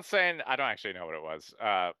everyone's saying I don't actually know what it was.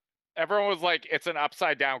 Everyone was like, it's an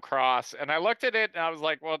upside down cross. And I looked at it and I was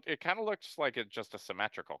like, well, it kind of looks like it's just a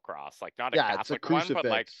symmetrical cross, like not a Yeah, it's a Catholic one, but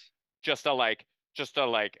like crucifix. just a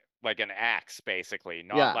like an X basically,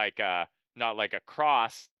 Yeah, not like a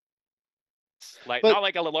cross, like but not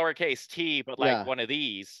like a lowercase t, but like yeah. one of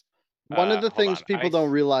these. One of the Hold things on. people don't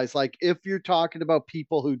realize, like if you're talking about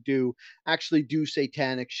people who do actually do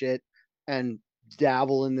satanic shit and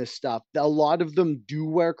dabble in this stuff, a lot of them do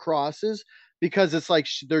wear crosses because it's like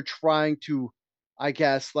they're trying to, I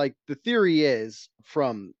guess, like the theory is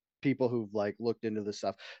from people who've like looked into this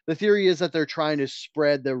stuff. The theory is that they're trying to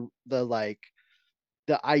spread the like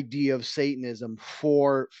the idea of Satanism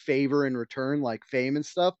for favor in return, like fame and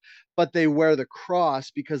stuff, but they wear the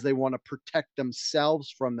cross because they want to protect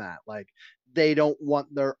themselves from that. Like they don't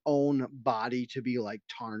want their own body to be like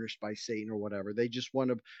tarnished by Satan or whatever. They just want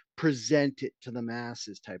to present it to the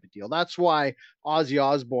masses type of deal. That's why Ozzy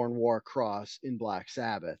Osbourne wore a cross in Black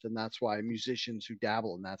Sabbath, and that's why musicians who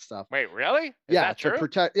dabble in that stuff, Wait, really? Is yeah, that true?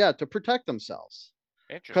 to protect themselves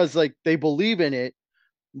because Interesting. like they believe in it,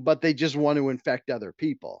 but they just want to infect other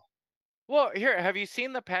people. Well, here, have you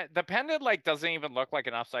seen the pendant? Like, doesn't even look like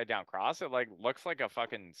an upside down cross. It like looks like a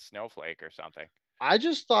fucking snowflake or something. I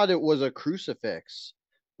just thought it was a crucifix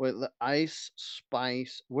with the Ice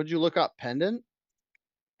Spice. Would you look up pendant?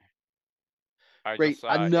 I Great. just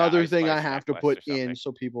saw, yeah, Another Ice thing I Spice have to necklace put or in something.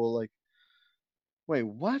 so people like, wait,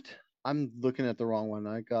 what? I'm looking at the wrong one.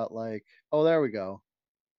 I got like, oh, there we go.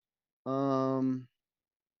 Um,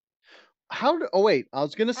 how do, oh, wait, I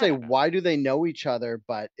was going to say, Ah, why do they know each other?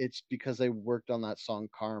 But it's because they worked on that song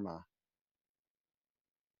Karma.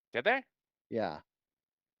 did they? Yeah.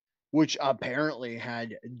 Which apparently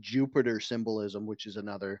had Jupiter symbolism, which is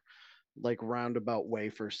another like roundabout way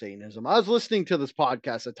for Satanism. I was listening to this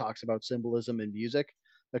podcast that talks about symbolism in music,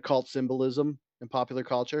 the cult symbolism in popular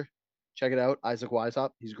culture. Check it out, Isaac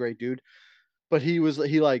Weishaupt. He's a great dude. But he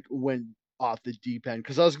like went off the deep end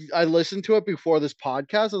because I listened to it before this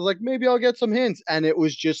podcast. I was like, maybe I'll get some hints, and it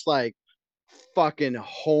was just like fucking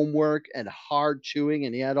homework and hard chewing,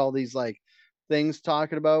 and he had all these like things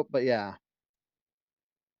talking about. But yeah.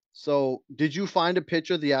 So did you find a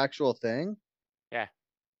picture of the actual thing? Yeah.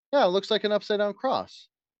 Yeah, it looks like an upside down cross.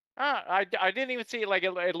 I didn't even see it. Like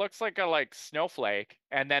it looks like a like snowflake,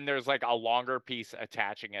 and then there's like a longer piece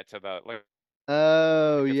attaching it to the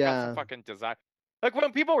Oh like it's got some yeah. fucking design. Like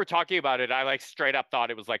when people were talking about it, I like straight up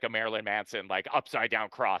thought it was like a Marilyn Manson like upside down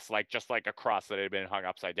cross, like just like a cross that had been hung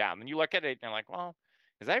upside down. And you look at it and you're like, well,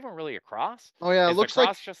 is that even really a cross? Oh yeah, it Is the looks like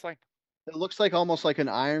cross just like? It looks like almost like an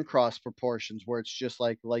Iron Cross proportions where it's just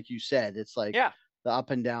like you said, it's like Yeah. the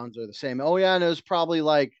up and downs are the same. Oh yeah, and it was probably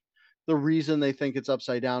like the reason they think it's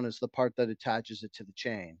upside down is the part that attaches it to the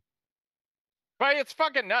chain. But it's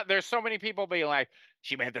fucking nut. There's so many people being like,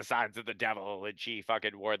 she made the signs of the devil and she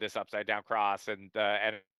fucking wore this upside down cross, and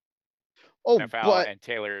Oh, NFL but and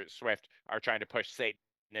Taylor Swift are trying to push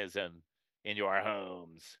Satanism into our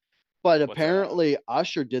homes. What's up? apparently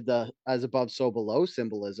Usher did the as above so below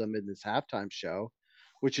symbolism in this halftime show,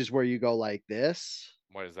 which is where you go like this.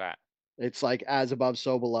 What is that? It's like as above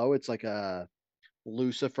so below. It's like a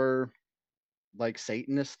Lucifer like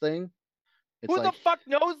Satanist thing. It's Who the like, fuck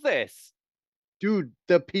knows this? dude,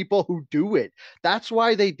 the people who do it. That's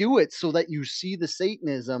why they do it so that you see the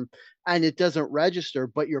Satanism and it doesn't register,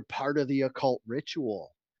 but you're part of the occult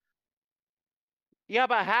ritual. Yeah,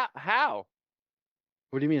 but how?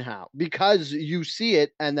 What do you mean how? Because you see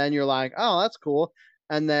it and then you're like, oh, that's cool.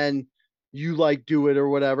 And then you like do it or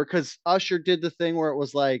whatever. Cause Usher did the thing where it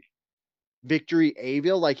was like victory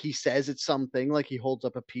Avil, like he says it's something, like he holds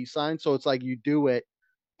up a peace sign. So it's like you do it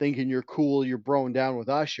thinking you're cool, you're broing down with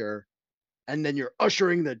Usher, and then you're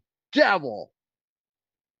ushering the devil.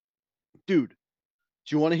 Dude,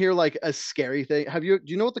 do you want to hear like a scary thing? Do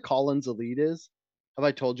you know what the Collins Elite is? Have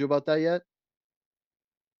I told you about that yet?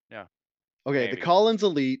 No, Okay, the maybe. Collins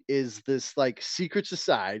Elite is this like secret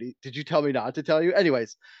society. Did you tell me not to tell you?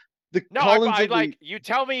 Anyways, the No, Collins I like Elite. you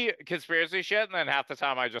tell me conspiracy shit, and then half the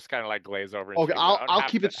time I just kind of like glaze over and Okay, tune you I'll out. And I'll half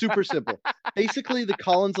keep the it super simple. Basically, the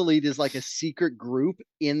Collins Elite is like a secret group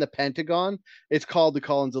in the Pentagon. It's called the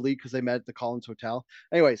Collins Elite because they met at the Collins Hotel.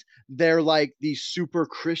 Anyways, they're like these super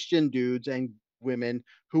Christian dudes and women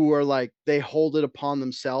who are like they hold it upon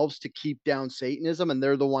themselves to keep down Satanism, and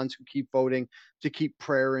they're the ones who keep voting to keep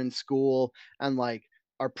prayer in school and like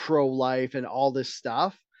are pro-life and all this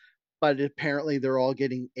stuff. But apparently, they're all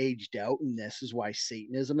getting aged out, and this is why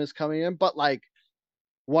Satanism is coming in. But like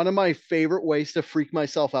one of my favorite ways to freak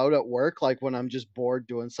myself out at work, like when I'm just bored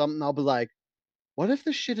doing something, I'll be like, what if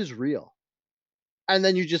this shit is real? And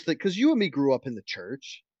then you just think, because you and me grew up in the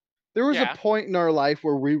church. There was a yeah, point in our life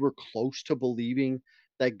where we were close to believing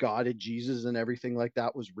that God and Jesus and everything like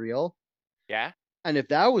that was real. yeah. And if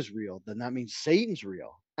that was real, then that means Satan's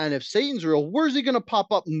real. And if Satan's real, where's he going to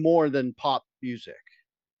pop up more than pop music?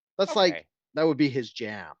 That's like, Okay. that would be his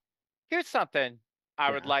jam. Here's something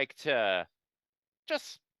I would Yeah. like to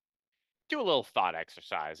just do a little thought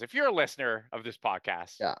exercise. If you're a listener of this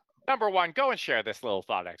podcast, Yeah. number one, go and share this little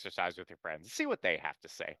thought exercise with your friends. See what they have to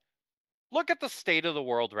say. Look at the state of the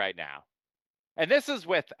world right now. And this is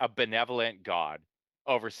with a benevolent God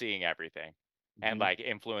overseeing everything and Mhm. like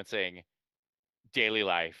influencing daily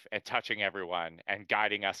life and touching everyone and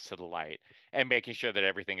guiding us to the light and making sure that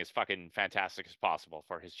everything is fucking fantastic as possible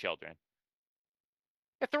for his children.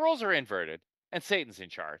 If the roles are inverted and Satan's in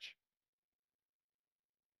charge,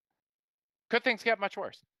 could things get much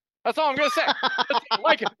worse? That's all I'm gonna say.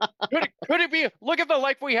 Like, could it be? Look at the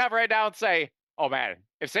life we have right now and say, "Oh man,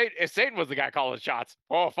 if Satan was the guy calling the shots,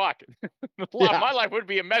 oh fuck, Yeah. my life would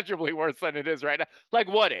be immeasurably worse than it is right now." Like,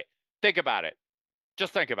 would it? Think about it.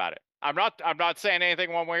 Just think about it. I'm not saying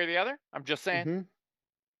anything one way or the other. I'm just saying, Mhm.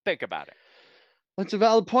 think about it. That's a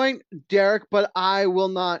valid point, Derek, but I will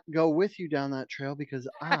not go with you down that trail because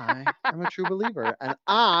I am a true believer and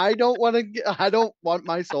I don't want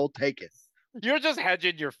my soul taken. You're just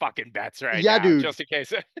hedging your fucking bets right Yeah, now, dude. just in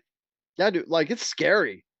case. Yeah, dude. Like it's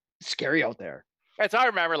scary. It's scary out there. As I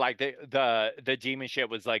remember, like the demon shit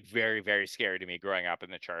was like very very scary to me growing up in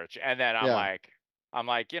the church, and then Yeah. I'm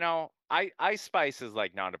like, I Spice is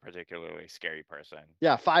like not a particularly scary person.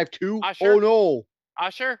 Yeah, 5'2". Oh Usher, no.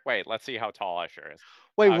 Usher. Wait, let's see how tall Usher is.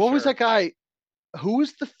 Wait, what was Usher, that five. guy? Who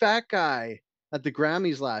was the fat guy at the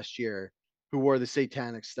Grammys last year who wore the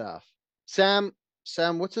satanic stuff? Sam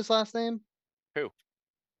Sam, what's his last name? Who,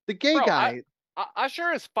 The gay bro? guy.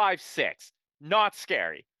 Usher is 5'6". Not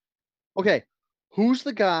scary. Okay. Who's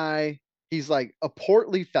the guy? He's like a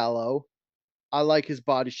portly fellow. I like his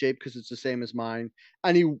body shape because it's the same as mine.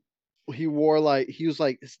 And he wore like he was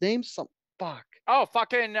like his name's some fuck. Oh,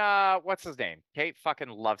 fucking what's his name? Kate fucking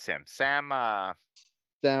loves him. Sam.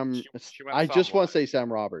 Sam. She went I some just want what? to say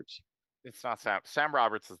Sam Roberts. It's not Sam. Sam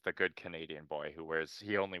Roberts is the good Canadian boy who wears.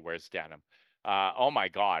 He only wears denim. Oh my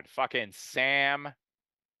God, fucking Sam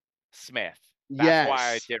Smith. That's why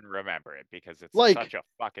I Yes. didn't remember it because it's Like such a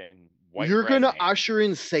fucking white you're bread gonna name. usher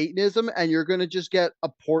in Satanism and you're gonna just get a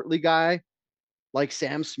portly guy like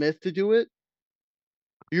Sam Smith to do it.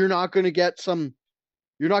 You're not gonna get some.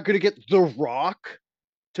 You're not gonna get The Rock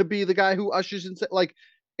to be the guy who ushers in. Like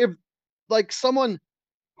if like someone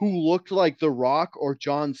who looked like The Rock or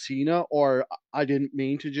John Cena, or I didn't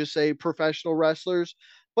mean to just say professional wrestlers,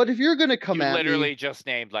 but if you're gonna come You at me, literally just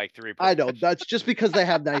named like 3 I know professionals. that's just because they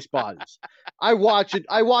have nice bodies. I watch it.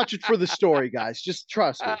 I watch it for the story, guys. Just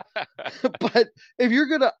trust me. But if you're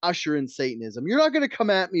gonna usher in Satanism, you're not gonna come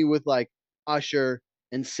at me with like Usher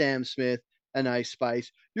and Sam Smith and Ice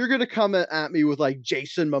Spice. You're gonna come at me with like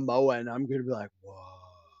Jason Momoa, and I'm gonna be like, whoa,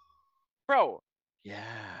 Bro,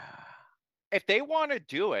 yeah, if they want to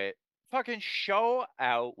do it, fucking show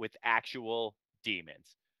out with actual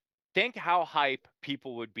demons. Think how hype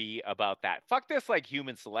people would be about that. Fuck this like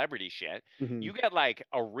human celebrity shit. hmm You get like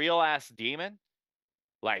a real ass demon,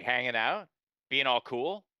 like hanging out, being all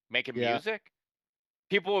cool, making yeah, music.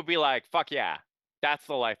 People would be like, fuck yeah, that's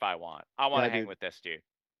the life I want. I want yeah, to hang dude, with this dude.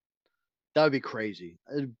 that would be crazy.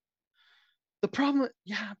 The problem,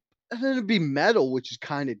 yeah, and then it'd be metal, which is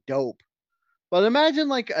kind of dope. But imagine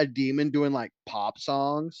like a demon doing like pop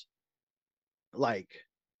songs, like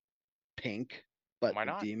Pink, but Why a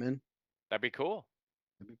not? demon. That'd be cool.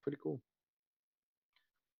 That'd be pretty cool.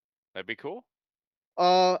 That'd be cool.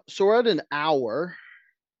 So we're at an hour.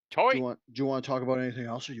 Toy. Do you want to talk about anything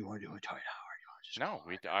else, or do you want to do a tight hour? You want to just No,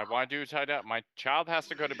 call it I want to do tied up. My child has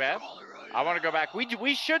to go to right? bed. Call it right I want to go back.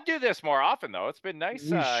 We should do this more often though. It's been nice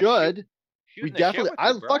We should. We shooting the shit definitely. with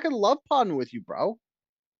I you, bro. fucking love podding with you, bro.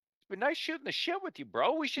 It's been nice shooting the shit with you,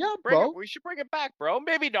 bro. Yeah, bro. We should bring it back, bro.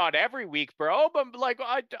 Maybe not every week, bro, but like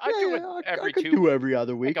I Yeah, do it yeah. I every could 2 do weeks, every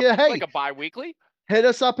other week. Yeah, like hey, a bi-weekly. hit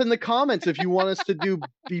us up in the comments if you want us to do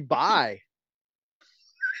be by.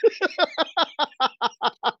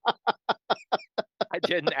 I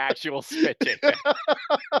did an actual spit take there.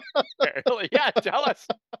 Yeah, tell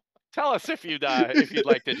us if you'd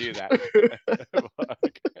like to do that.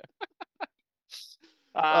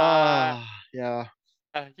 uh Yeah.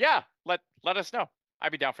 yeah, let us know.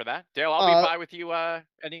 I'd be down for that. Dale, I'll be Uh, by with you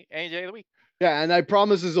any day of the week. yeah, and I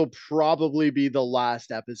promise this will probably be the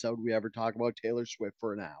last episode we ever talk about Taylor Swift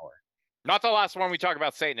for an hour. Not the last one we talk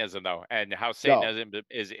about Satanism though, and how No. Satanism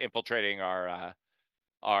is infiltrating Oh,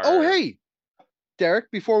 our hey,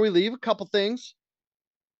 Derek, before we leave, a couple things.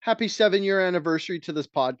 Happy 7-year anniversary to this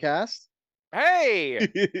podcast.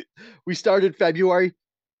 Hey, We started February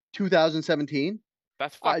 2017.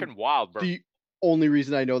 that's I fucking wild, bro. The only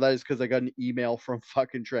reason I know that is because I got an email from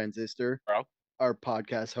fucking Transistor, our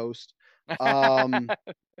podcast host. Um,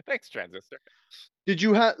 Thanks, Transistor. did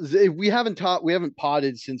you have? We haven't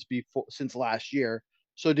potted since last year.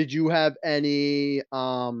 So did you have any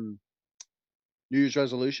New Year's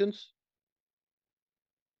resolutions?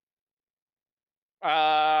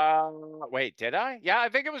 Wait, did I? Yeah, I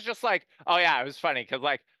think it was just like, oh yeah, it was funny because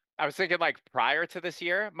like I was thinking like prior to this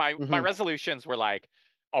year, my Mm-hmm. resolutions were like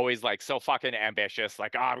always like so fucking ambitious,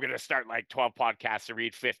 like, oh, I'm gonna start like 12 podcasts and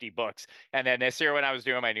read 50 books. And then this year when I was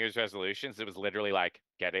doing my New Year's resolutions, it was literally like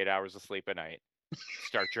get 8 hours of sleep a night,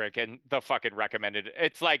 start drinking the fucking recommended.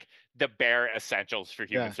 It's like the bare essentials for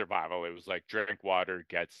human Yeah. survival. It was like drink water,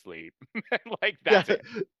 get sleep. Like Yeah. that's it.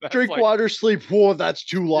 That's Drink like water, sleep. Whoa, that's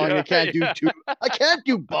too long. yeah, I can't do yeah. two. I can't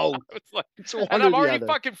do both. It's like, It's one and or I'm the already other.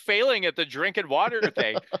 fucking failing at the drinking water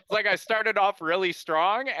thing. It's like I started off really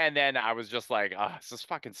strong, and then I was just like, ah, this is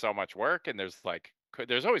fucking so much work. And there's like,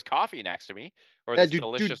 there's always coffee next to me, or Yeah, this dude,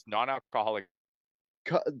 delicious non-alcoholic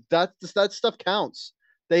that stuff counts.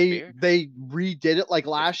 They beer. they redid it like It's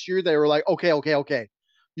last year. They were like, okay.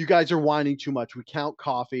 You guys are whining too much. We count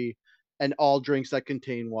coffee and all drinks that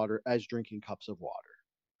contain water as drinking cups of water.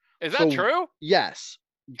 is that So true? yes,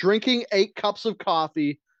 drinking 8 cups of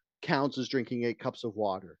coffee counts as drinking 8 cups of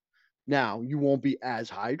water. Now you won't be as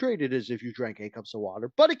hydrated as if you drank 8 cups of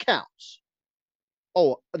water, but it counts.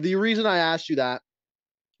 Oh, the reason I asked you that,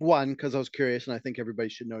 one, because I was curious, and I think everybody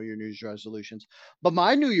should know your New Year's resolutions. But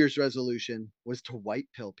my New Year's resolution was to white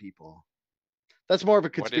pill people. That's more of a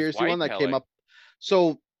What is conspiracy one white that came pilling? up.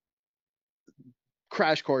 So,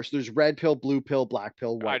 crash course. There's red pill, blue pill, black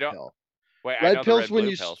pill, I white don't pill. wait. I Red know the pills red when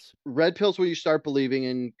blue you pills. red pills when you start believing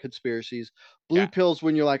in conspiracies. Blue Yeah, pills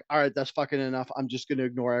when you're like, all right, that's fucking enough. I'm just gonna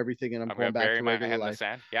ignore everything and I'm I'm going gonna back bury to my regular head in the life.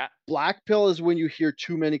 sand. Yeah, Black pill is when you hear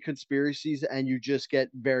too many conspiracies and you just get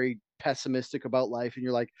very pessimistic about life and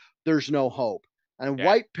you're like, there's no hope. And yeah.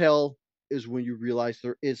 white pill is when you realize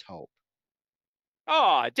there is hope.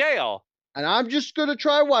 Oh, Dale. And I'm just gonna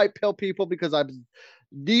try white pill people because I'm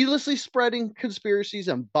needlessly spreading conspiracies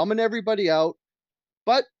and bumming everybody out.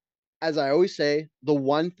 But as I always say, the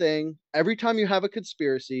one thing every time you have a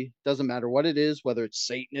conspiracy, doesn't matter what it is, whether it's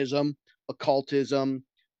Satanism, occultism,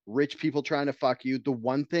 rich people trying to fuck you, the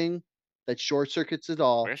one thing that short circuits it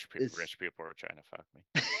all Rich people are trying to fuck me.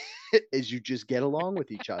 is you just get along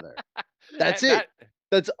with each other. That's And it. that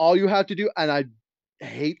That's all you have to do. And I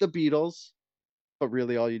hate the Beatles, but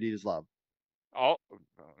really all you need is love. Oh,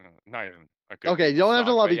 not even a good Okay, you Beatles don't have to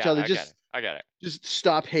song, love but each yeah, other. I get it. I get it. Just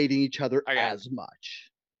stop hating each other I get it. as much.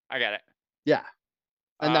 I get it. Yeah.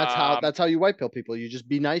 And that's Um, how you white pill people. You just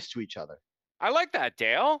be nice to each other. I like that,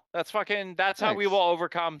 Dale. That's how we Thanks. will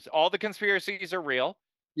overcome all the conspiracies are real.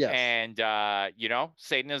 Yes. And you know,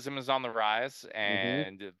 Satanism is on the rise, Mm-hmm.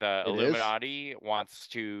 and the It is. Illuminati wants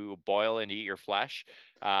to boil and eat your flesh.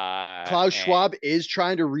 Klaus And Schwab is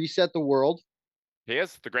trying to reset the world. he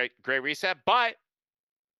is the great reset, but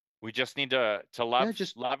we just need to Yeah,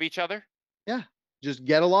 love each other. just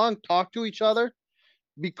get along, talk to each other,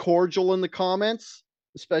 be cordial in the comments,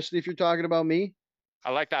 especially if you're talking about me.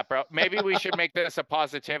 I like that, bro. Maybe we should make this a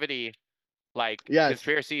positivity, like Yes.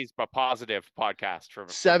 conspiracies but positive podcast from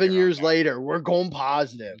 7 here on years out. later, we're going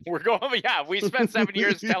positive. We're going, yeah. We spent 7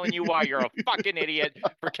 years telling you why you're a fucking idiot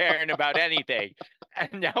for caring about anything,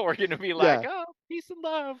 and now we're gonna be like, Yeah. oh, peace and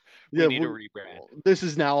love. We Yeah, need a rebrand. this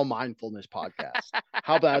is now a mindfulness podcast.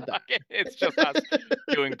 How about that? It's just us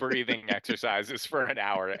doing breathing exercises for an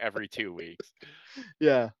hour every 2 weeks.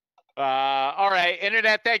 Yeah. All right,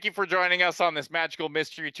 Internet, thank you for joining us on this magical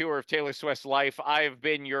mystery tour of Taylor Swift's life. I've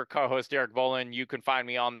been your co-host, Eric Boland. You can find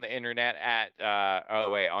me on the internet at,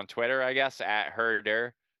 on Twitter, I guess, at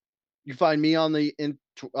Herder. You find me on the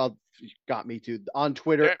got me too on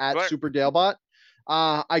Twitter at SuperDalebot.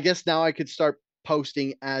 I guess now I could start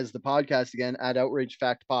posting as the podcast again at Outrage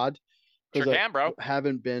Fact Pod. Sure can, bro.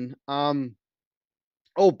 Haven't been.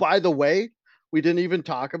 Oh, by the way, we didn't even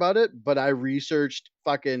talk about it, but I researched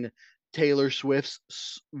fucking Taylor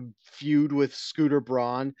Swift's feud with Scooter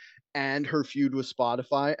Braun and her feud with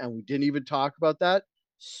Spotify, and we didn't even talk about that.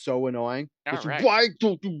 So annoying. Right. Why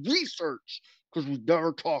don't you research? Because we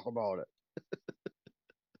never talk about it.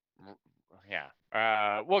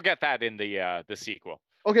 Yeah. We'll get that in the sequel.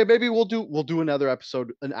 Okay, maybe we'll do another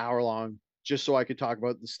episode an hour long, just so I could talk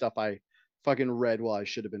about the stuff I fucking read while I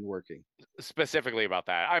should have been working. Specifically about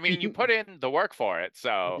that. I mean, you put in the work for it,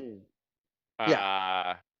 so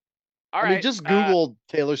yeah. All right. Just Google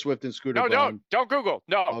Taylor Swift and Scooter Braun. No, don't Google.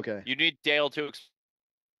 No. Okay. You need Dale to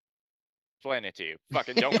explain it to you.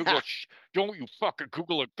 Fucking don't Google. Don't you fucking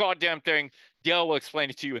Google a goddamn thing. Dale will explain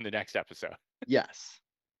it to you in the next episode. Yes.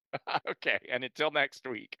 Okay. And until next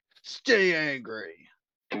week, stay angry.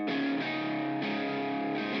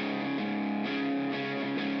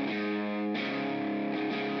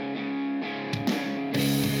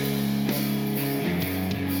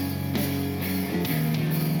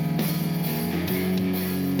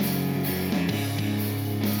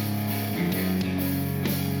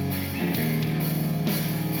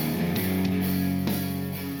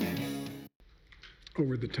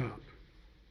 Over the top.